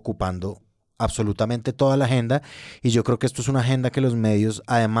están ocupando absolutamente toda la agenda. Y yo creo que esto es una agenda que los medios,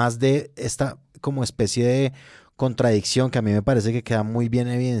 además de esta como especie de contradicción que a mí me parece que queda muy bien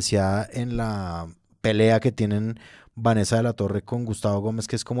evidenciada en la pelea que tienen Vanessa de la Torre con Gustavo Gómez,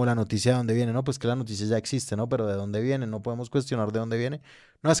 que es como la noticia de dónde viene, pues que la noticia ya existe, pero de dónde viene, no podemos cuestionar de dónde viene,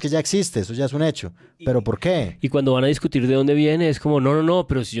 es que ya existe, eso ya es un hecho, pero ¿por qué? Y cuando van a discutir de dónde viene es como, no,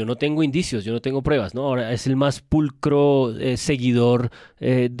 pero si yo no tengo indicios, yo no tengo pruebas, ahora es el más pulcro seguidor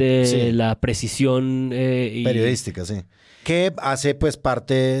de la precisión periodística, sí. Que hace pues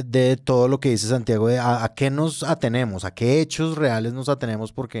parte de todo lo que dice Santiago, de a qué nos atenemos, a qué hechos reales nos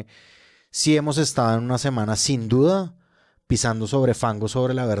atenemos, porque sí hemos estado en una semana sin duda pisando sobre fango,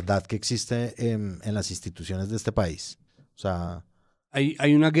 sobre la verdad que existe en las instituciones de este país. O sea...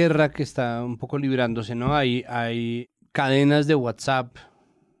 Hay una guerra que está un poco librándose, Hay cadenas de WhatsApp,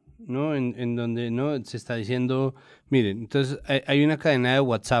 en donde se está diciendo, miren, entonces hay una cadena de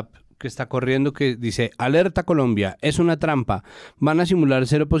WhatsApp que está corriendo que dice: alerta Colombia, es una trampa, van a simular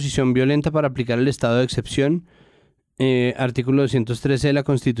ser oposición violenta para aplicar el estado de excepción, artículo 213 de la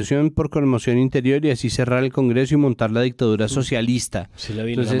Constitución por conmoción interior, y así cerrar el Congreso y montar la dictadura socialista. Sí, la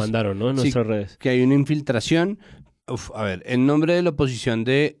mandaron, en nuestras redes. Que hay una infiltración. A ver, en nombre de la oposición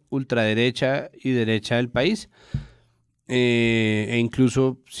de ultraderecha y derecha del país, e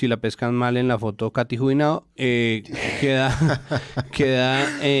incluso si la pescan mal en la foto Katy Jubinado,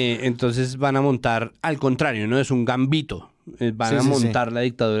 entonces van a montar, al contrario, es un gambito, van a montar la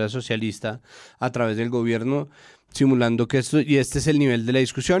dictadura socialista a través del gobierno. simulando que esto, y este es el nivel de la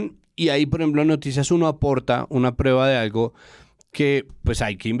discusión. Y ahí, por ejemplo, Noticias Uno aporta una prueba de algo que pues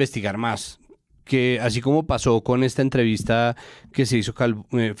hay que investigar más. Que así como pasó con esta entrevista que se hizo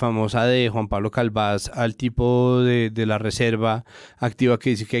famosa de Juan Pablo Calvás al tipo de la Reserva Activa, que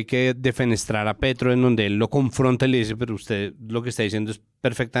dice que hay que defenestrar a Petro, en donde él lo confronta y le dice, pero usted lo que está diciendo es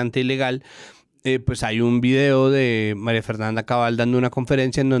perfectamente ilegal. Pues hay un video de María Fernanda Cabal dando una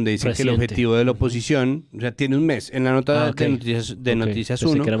conferencia en donde dice que el objetivo de la oposición, o sea, tiene un mes. En la nota de Noticias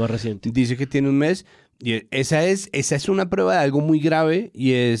Uno, dice que tiene un mes. Y esa es una prueba de algo muy grave,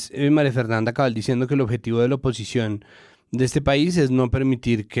 y es María Fernanda Cabal diciendo que el objetivo de la oposición de este país es no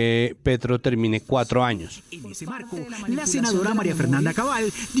permitir que Petro termine 4 años. En ese marco, la senadora María Fernanda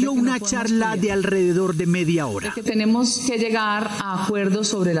Cabal dio una charla de alrededor de media hora. Tenemos que llegar a acuerdos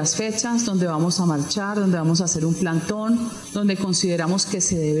sobre las fechas, donde vamos a marchar, donde vamos a hacer un plantón, donde consideramos que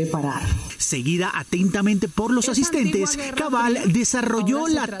se debe parar. Seguida atentamente por los asistentes, Cabal desarrolló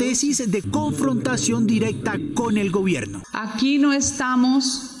la tesis de confrontación directa con el gobierno. Aquí no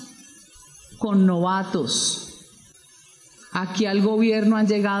estamos con novatos. Aquí al gobierno han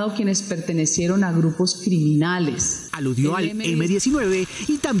llegado quienes pertenecieron a grupos criminales. Aludió al M-19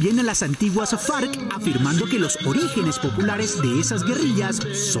 y también a las antiguas FARC, afirmando que los orígenes populares de esas guerrillas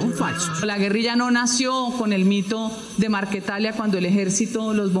son falsos. La guerrilla no nació con el mito de Marquetalia cuando el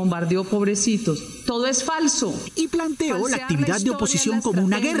ejército los bombardeó, pobrecitos. Todo es falso. Y planteó la actividad de oposición como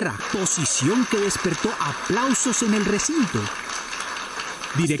una guerra, posición que despertó aplausos en el recinto.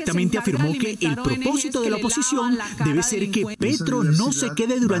 Directamente afirmó que el propósito de la oposición debe ser que Petro no se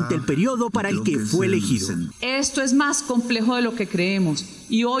quede durante el periodo para el que fue elegido. Esto es más complejo de lo que creemos,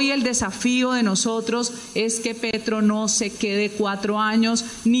 y hoy el desafío de nosotros es que Petro no se quede 4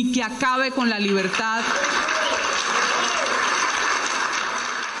 años ni que acabe con la libertad.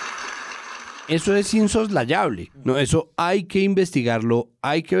 Eso es insoslayable, ¿no? Eso hay que investigarlo,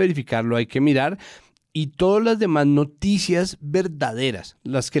 hay que verificarlo, hay que mirar. Y todas las demás noticias verdaderas,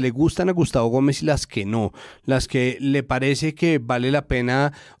 las que le gustan a Gustavo Gómez y las que no, las que le parece que vale la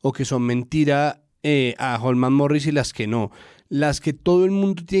pena o que son mentira a Holman Morris y las que no, las que todo el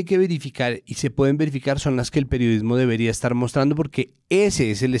mundo tiene que verificar y se pueden verificar son las que el periodismo debería estar mostrando, porque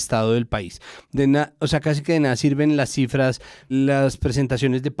ese es el estado del país. O sea, casi que de nada sirven las cifras, las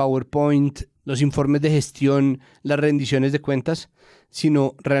presentaciones de PowerPoint, los informes de gestión, las rendiciones de cuentas,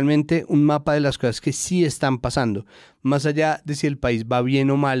 sino realmente un mapa de las cosas que sí están pasando, más allá de si el país va bien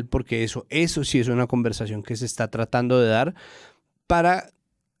o mal, porque eso sí es una conversación que se está tratando de dar para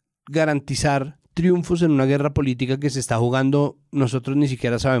garantizar triunfos en una guerra política que se está jugando. Nosotros ni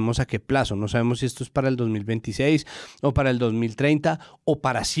siquiera sabemos a qué plazo, no sabemos si esto es para el 2026 o para el 2030 o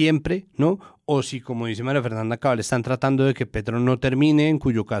para siempre, ¿no? O si, como dice María Fernanda Cabal, están tratando de que Petro no termine, en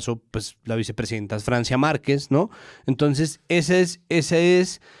cuyo caso pues la vicepresidenta es Francia Márquez, ¿no? Entonces ese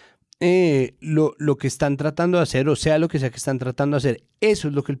es lo que están tratando de hacer, o sea lo que sea que están tratando de hacer. Eso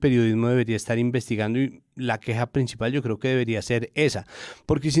es lo que el periodismo debería estar investigando, y la queja principal yo creo que debería ser esa,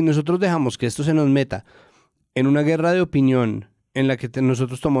 porque si nosotros dejamos que esto se nos meta en una guerra de opinión en la que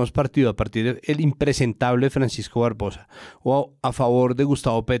nosotros tomamos partido a partir del impresentable Francisco Barbosa o a favor de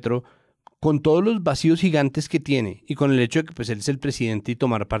Gustavo Petro, con todos los vacíos gigantes que tiene y con el hecho de que pues él es el presidente y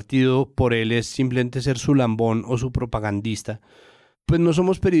tomar partido por él es simplemente ser su lambón o su propagandista, pues no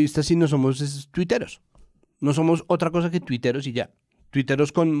somos periodistas, sino somos tuiteros. No somos otra cosa que tuiteros y ya.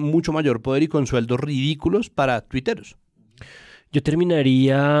 Tuiteros con mucho mayor poder y con sueldos ridículos para tuiteros. Yo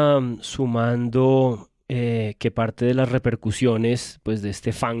terminaría sumando que parte de las repercusiones pues, de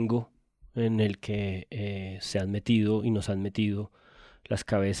este fango en el que se han metido y nos han metido las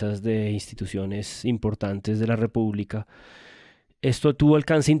cabezas de instituciones importantes de la República, esto tuvo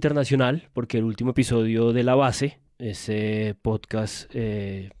alcance internacional porque el último episodio de La Base, ese podcast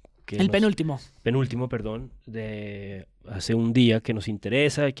penúltimo, perdón, de hace un día que nos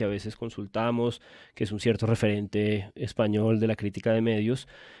interesa y que a veces consultamos, que es un cierto referente español de la crítica de medios,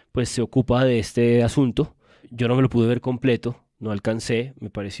 pues se ocupa de este asunto. Yo no me lo pude ver completo, no alcancé, me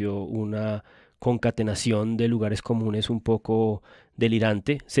pareció una concatenación de lugares comunes un poco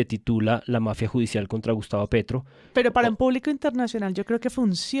delirante. Se titula La mafia judicial contra Gustavo Petro. Pero para un público internacional yo creo que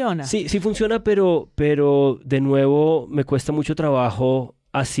funciona. Sí funciona, pero de nuevo me cuesta mucho trabajo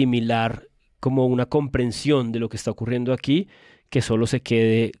asimilar como una comprensión de lo que está ocurriendo aquí, que solo se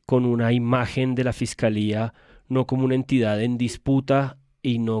quede con una imagen de la Fiscalía, no como una entidad en disputa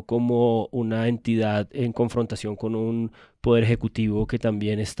y no como una entidad en confrontación con un poder ejecutivo que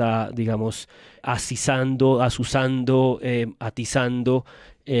también está, digamos, azuzando, atizando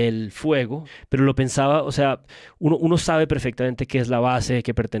el fuego. Pero lo pensaba, o sea, uno sabe perfectamente qué es la base,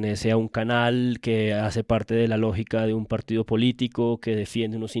 que pertenece a un canal, que hace parte de la lógica de un partido político, que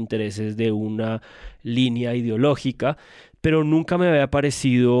defiende unos intereses de una línea ideológica, pero nunca me había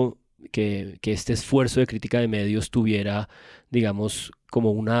parecido que este esfuerzo de crítica de medios tuviera, digamos,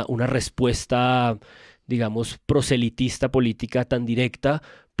 como una respuesta, digamos, proselitista política tan directa,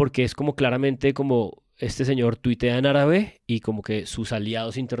 porque es como claramente como este señor tuitea en árabe y como que sus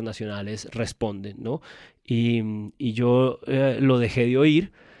aliados internacionales responden, ¿no? Y yo lo dejé de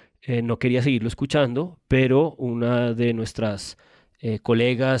oír, no quería seguirlo escuchando, pero una de nuestras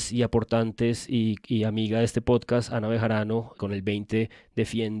colegas y aportantes y amiga de este podcast, Ana Bejarano, con el 20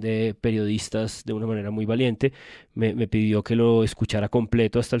 defiende periodistas de una manera muy valiente, me pidió que lo escuchara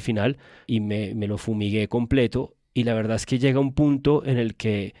completo hasta el final y me lo fumigué completo, y la verdad es que llega un punto en el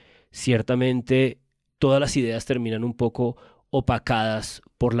que ciertamente todas las ideas terminan un poco opacadas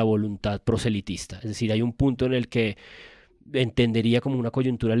por la voluntad proselitista. Es decir, hay un punto en el que entendería como una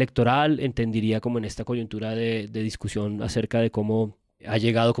coyuntura electoral, entendería como en esta coyuntura de discusión acerca de cómo ha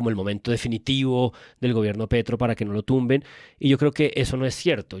llegado como el momento definitivo del gobierno Petro para que no lo tumben, y yo creo que eso no es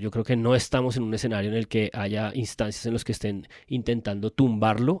cierto. Yo creo que no estamos en un escenario en el que haya instancias en las que estén intentando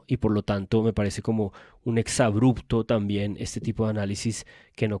tumbarlo, y por lo tanto me parece como un exabrupto también este tipo de análisis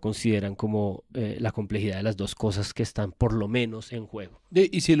que no consideran como la complejidad de las dos cosas que están por lo menos en juego.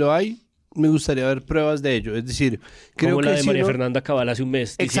 Y si lo hay, me gustaría ver pruebas de ello. Es decir, creo como que la de María Fernanda Cabal hace un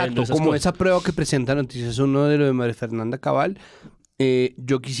mes. Exacto, como cosas. Esa prueba que presenta Noticias Uno de lo de María Fernanda Cabal.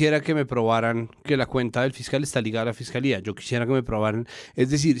 Yo quisiera que me probaran que la cuenta del fiscal está ligada a la fiscalía. Yo quisiera que me probaran,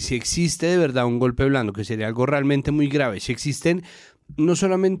 es decir, si existe de verdad un golpe blando, que sería algo realmente muy grave, si existen no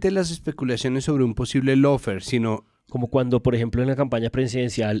solamente las especulaciones sobre un posible lawfare, sino como cuando, por ejemplo, en la campaña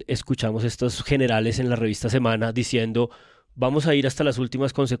presidencial escuchamos estos generales en la revista Semana diciendo: vamos a ir hasta las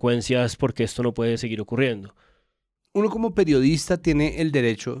últimas consecuencias porque esto no puede seguir ocurriendo. Uno como periodista tiene el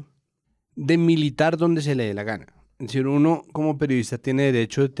derecho de militar donde se le dé la gana. Es decir, uno como periodista tiene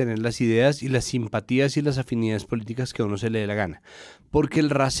derecho de tener las ideas y las simpatías y las afinidades políticas que a uno se le dé la gana. Porque el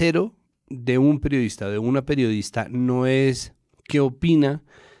rasero de un periodista, de una periodista, no es qué opina,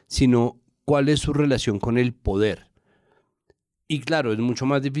 sino cuál es su relación con el poder. Y claro, es mucho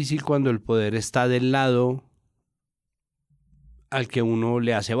más difícil cuando el poder está del lado al que uno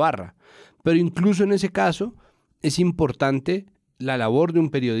le hace barra. Pero incluso en ese caso es importante la labor de un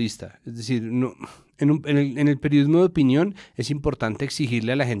periodista. Es decir, no, en el periodismo de opinión es importante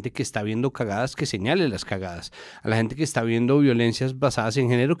exigirle a la gente que está viendo cagadas que señale las cagadas, a la gente que está viendo violencias basadas en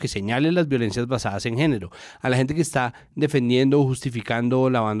género que señale las violencias basadas en género, a la gente que está defendiendo o justificando o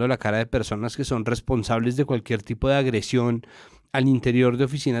lavando la cara de personas que son responsables de cualquier tipo de agresión al interior de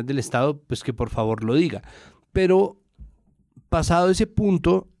oficinas del Estado, pues que por favor lo diga. Pero pasado ese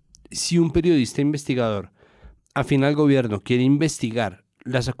punto, si un periodista investigador afín al gobierno quiere investigar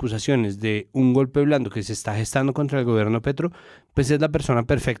las acusaciones de un golpe blando que se está gestando contra el gobierno Petro, pues es la persona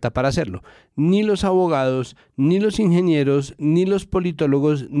perfecta para hacerlo. Ni los abogados, ni los ingenieros, ni los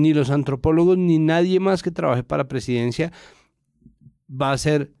politólogos, ni los antropólogos, ni nadie más que trabaje para presidencia va a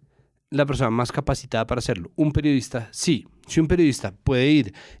ser la persona más capacitada para hacerlo. Un periodista, sí. Si un periodista puede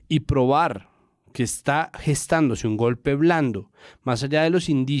ir y probar que está gestándose un golpe blando, más allá de los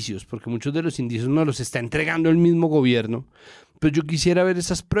indicios, porque muchos de los indicios no los está entregando el mismo gobierno, pues yo quisiera ver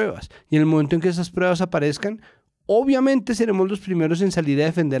esas pruebas. Y en el momento en que esas pruebas aparezcan, obviamente seremos los primeros en salir a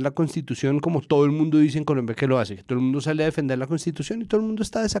defender la Constitución, como todo el mundo dice en Colombia que lo hace, que todo el mundo sale a defender la Constitución y todo el mundo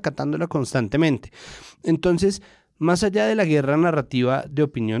está desacatándola constantemente. Entonces, más allá de la guerra narrativa de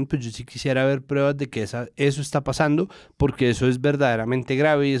opinión, pues yo sí quisiera ver pruebas de que eso está pasando, porque eso es verdaderamente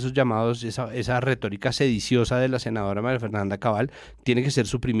grave, y esos llamados, esa retórica sediciosa de la senadora María Fernanda Cabal tiene que ser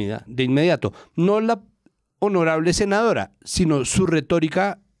suprimida de inmediato. No la honorable senadora, sino su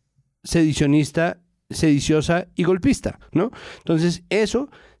retórica sedicionista, sediciosa y golpista, ¿no? Entonces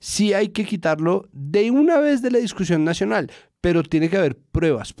eso sí hay que quitarlo de una vez de la discusión nacional. Pero tiene que haber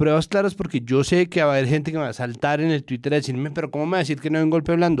pruebas claras, porque yo sé que va a haber gente que me va a saltar en el Twitter a decirme: pero ¿cómo me va a decir que no hay un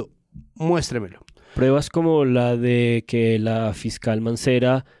golpe blando? Muéstremelo. Pruebas como la de que la fiscal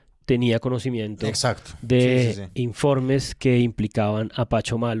Mancera tenía conocimiento de informes que implicaban a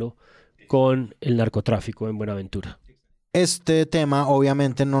Pacho Malo con el narcotráfico en Buenaventura. Este tema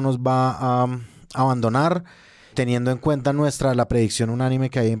obviamente no nos va a abandonar, teniendo en cuenta la predicción unánime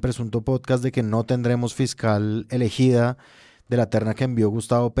que hay en Presunto Podcast de que no tendremos fiscal elegida de la terna que envió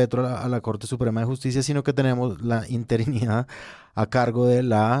Gustavo Petro a la Corte Suprema de Justicia, sino que tenemos la interinidad a cargo de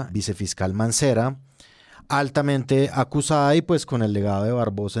la vicefiscal Mancera, altamente acusada y pues con el legado de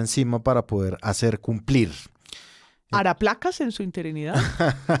Barbosa encima para poder hacer cumplir. ¿Hará placas en su interinidad?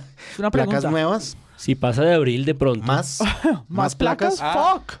 Es una pregunta. ¿Placas nuevas? Si pasa de abril de pronto. ¿Más placas?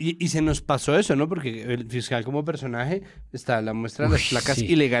 ¡Fuck! Y se nos pasó eso, ¿no? Porque el fiscal como personaje está la muestra de las placas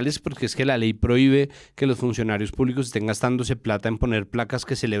ilegales, porque es que la ley prohíbe que los funcionarios públicos estén gastándose plata en poner placas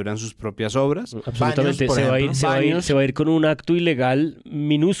que celebran sus propias obras. Absolutamente. Se va a ir con un acto ilegal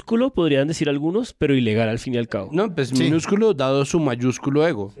minúsculo, podrían decir algunos, pero ilegal al fin y al cabo. No, pues minúsculo dado su mayúsculo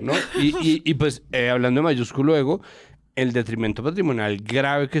ego, ¿no? Y pues hablando de mayúsculo ego, el detrimento patrimonial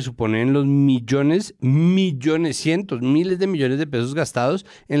grave que suponen los millones, cientos, miles de millones de pesos gastados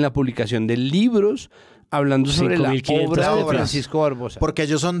en la publicación de libros hablando sobre la obra de Francisco Barbosa. Porque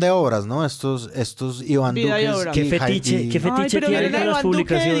ellos son de obras, ¿no? Estos Iván Duque. ¿Qué fetiche tienen con las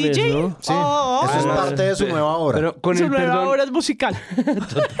publicaciones, ¿no? Sí, eso es parte de su nueva obra. Pero con su el nueva perdón, obra es musical.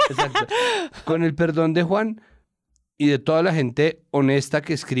 Exacto. Con el perdón de Juan y de toda la gente honesta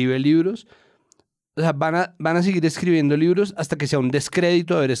que escribe libros, o sea, van a seguir escribiendo libros hasta que sea un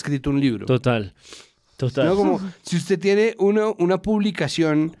descrédito haber escrito un libro. Total. No, como si usted tiene una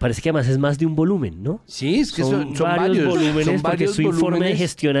publicación... Parece que además es más de un volumen, ¿no? Sí, es que son varios volúmenes, porque su informe de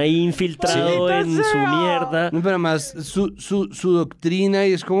gestión ahí infiltrado en su mierda. No, pero además su doctrina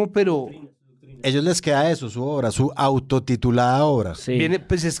y es como, pero... Ellos les queda eso, su obra, su autotitulada obra. Sí.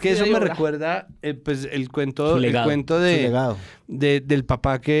 Pues es que eso me recuerda pues el cuento del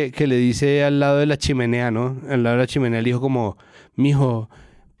papá que le dice al lado de la chimenea, ¿no? Al lado de la chimenea le dijo como, mijo,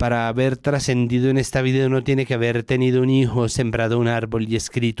 para haber trascendido en esta vida uno tiene que haber tenido un hijo, sembrado un árbol y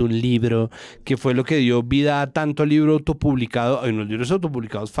escrito un libro, que fue lo que dio vida a tanto libro autopublicado. Hay unos libros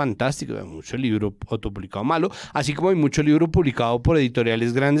autopublicados fantásticos, hay mucho libro autopublicado malo, así como hay mucho libro publicado por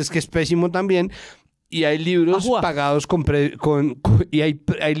editoriales grandes que es pésimo también, y hay libros pagados y hay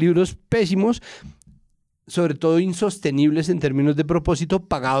libros pésimos, sobre todo insostenibles en términos de propósito,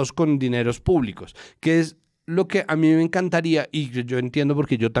 pagados con dineros públicos, que es lo que a mí me encantaría, y yo entiendo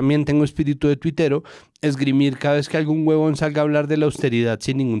porque yo también tengo espíritu de tuitero, esgrimir cada vez que algún huevón salga a hablar de la austeridad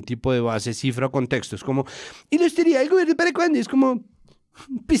sin ningún tipo de base, cifra o contexto. Es como, ¿y la austeridad del gobierno para cuándo? Es como,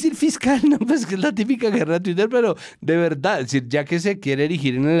 pues el fiscal, no, pues que es la típica guerra de Twitter, pero de verdad, es decir, ya que se quiere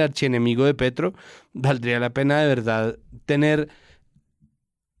erigir en el archienemigo de Petro, valdría la pena de verdad tener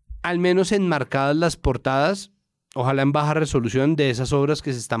al menos enmarcadas las portadas, ojalá en baja resolución, de esas obras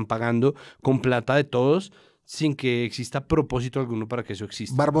que se están pagando con plata de todos, sin que exista propósito alguno para que eso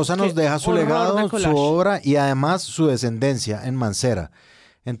exista. Barbosa nos deja su legado, su obra y además su descendencia en Mancera.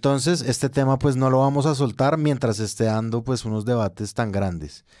 Entonces, este tema pues no lo vamos a soltar mientras esté dando pues unos debates tan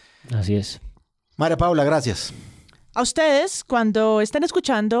grandes. Así es. María Paula, gracias. A ustedes, cuando estén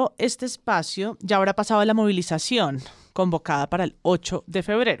escuchando este espacio, ya habrá pasado la movilización convocada para el 8 de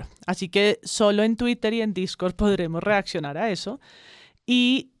febrero. Así que solo en Twitter y en Discord podremos reaccionar a eso.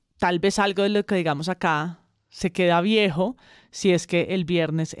 Y tal vez algo de lo que digamos acá se queda viejo si es que el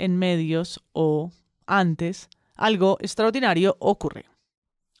viernes en medios o antes algo extraordinario ocurre.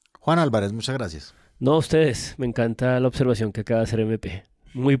 Juan Álvarez, muchas gracias. No, a ustedes. Me encanta la observación que acaba de hacer MP.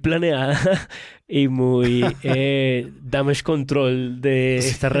 Muy planeada y muy damage control de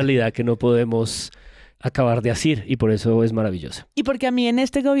esta realidad que no podemos acabar de asir, y por eso es maravillosa. Y porque a mí en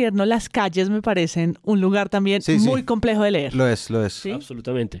este gobierno las calles me parecen un lugar también muy complejo de leer. Lo es. ¿Sí?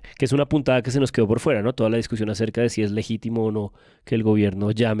 Absolutamente. Que es una puntada que se nos quedó por fuera, ¿no? Toda la discusión acerca de si es legítimo o no que el gobierno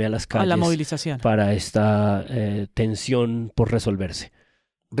llame a las calles a la movilización para esta tensión por resolverse.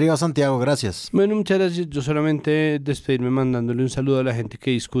 Rivas Santiago, gracias. Bueno, muchas gracias. Yo solamente despedirme mandándole un saludo a la gente que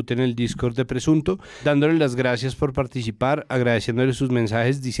discute en el Discord de Presunto, dándole las gracias por participar, agradeciéndoles sus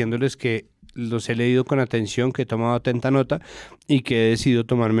mensajes, diciéndoles que los he leído con atención, que he tomado atenta nota y que he decidido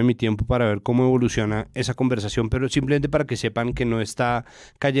tomarme mi tiempo para ver cómo evoluciona esa conversación, pero simplemente para que sepan que no está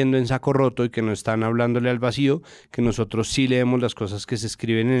cayendo en saco roto y que no están hablándole al vacío, que nosotros sí leemos las cosas que se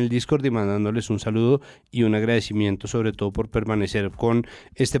escriben en el Discord, y mandándoles un saludo y un agradecimiento sobre todo por permanecer con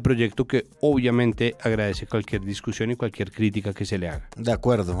este proyecto, que obviamente agradece cualquier discusión y cualquier crítica que se le haga. De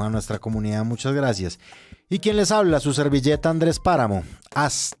acuerdo, a nuestra comunidad muchas gracias. ¿Y quién les habla? Su servilleta Andrés Páramo.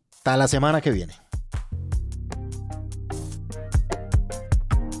 Hasta la semana que viene.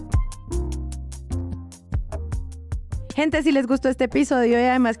 Gente, si les gustó este episodio y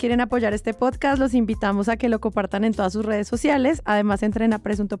además quieren apoyar este podcast, los invitamos a que lo compartan en todas sus redes sociales. Además, entren a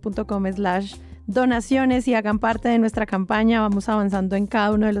presunto.com/donaciones y hagan parte de nuestra campaña. Vamos avanzando en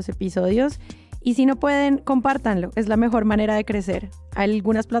cada uno de los episodios. Y si no pueden, compártanlo, es la mejor manera de crecer.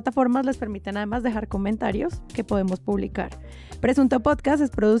 Algunas plataformas les permiten además dejar comentarios que podemos publicar. Presunto Podcast es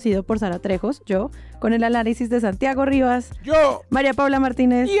producido por Sara Trejos, yo, con el análisis de Santiago Rivas, yo, María Paula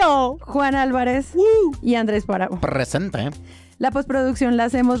Martínez, yo, Juan Álvarez y Andrés Páramo. Presente. La postproducción la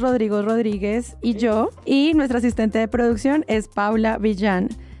hacemos Rodrigo Rodríguez y yo, y nuestra asistente de producción es Paula Villán.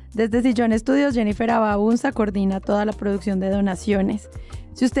 Desde Sillón Estudios, Jennifer Abaunza coordina toda la producción de donaciones.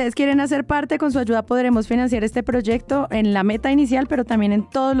 Si ustedes quieren hacer parte, con su ayuda podremos financiar este proyecto en la meta inicial, pero también en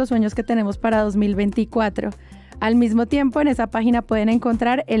todos los sueños que tenemos para 2024. Al mismo tiempo, en esa página pueden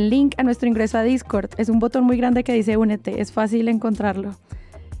encontrar el link a nuestro ingreso a Discord. Es un botón muy grande que dice Únete, es fácil encontrarlo.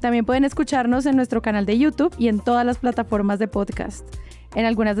 También pueden escucharnos en nuestro canal de YouTube y en todas las plataformas de podcast. En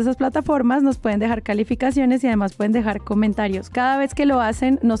algunas de esas plataformas nos pueden dejar calificaciones y además pueden dejar comentarios. Cada vez que lo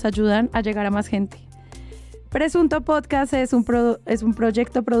hacen, nos ayudan a llegar a más gente. Presunto Podcast es un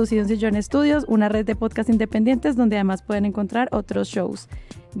proyecto producido en Sillón Estudios, una red de podcast independientes donde además pueden encontrar otros shows.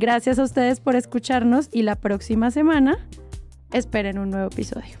 Gracias a ustedes por escucharnos y la próxima semana esperen un nuevo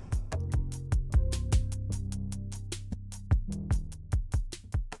episodio.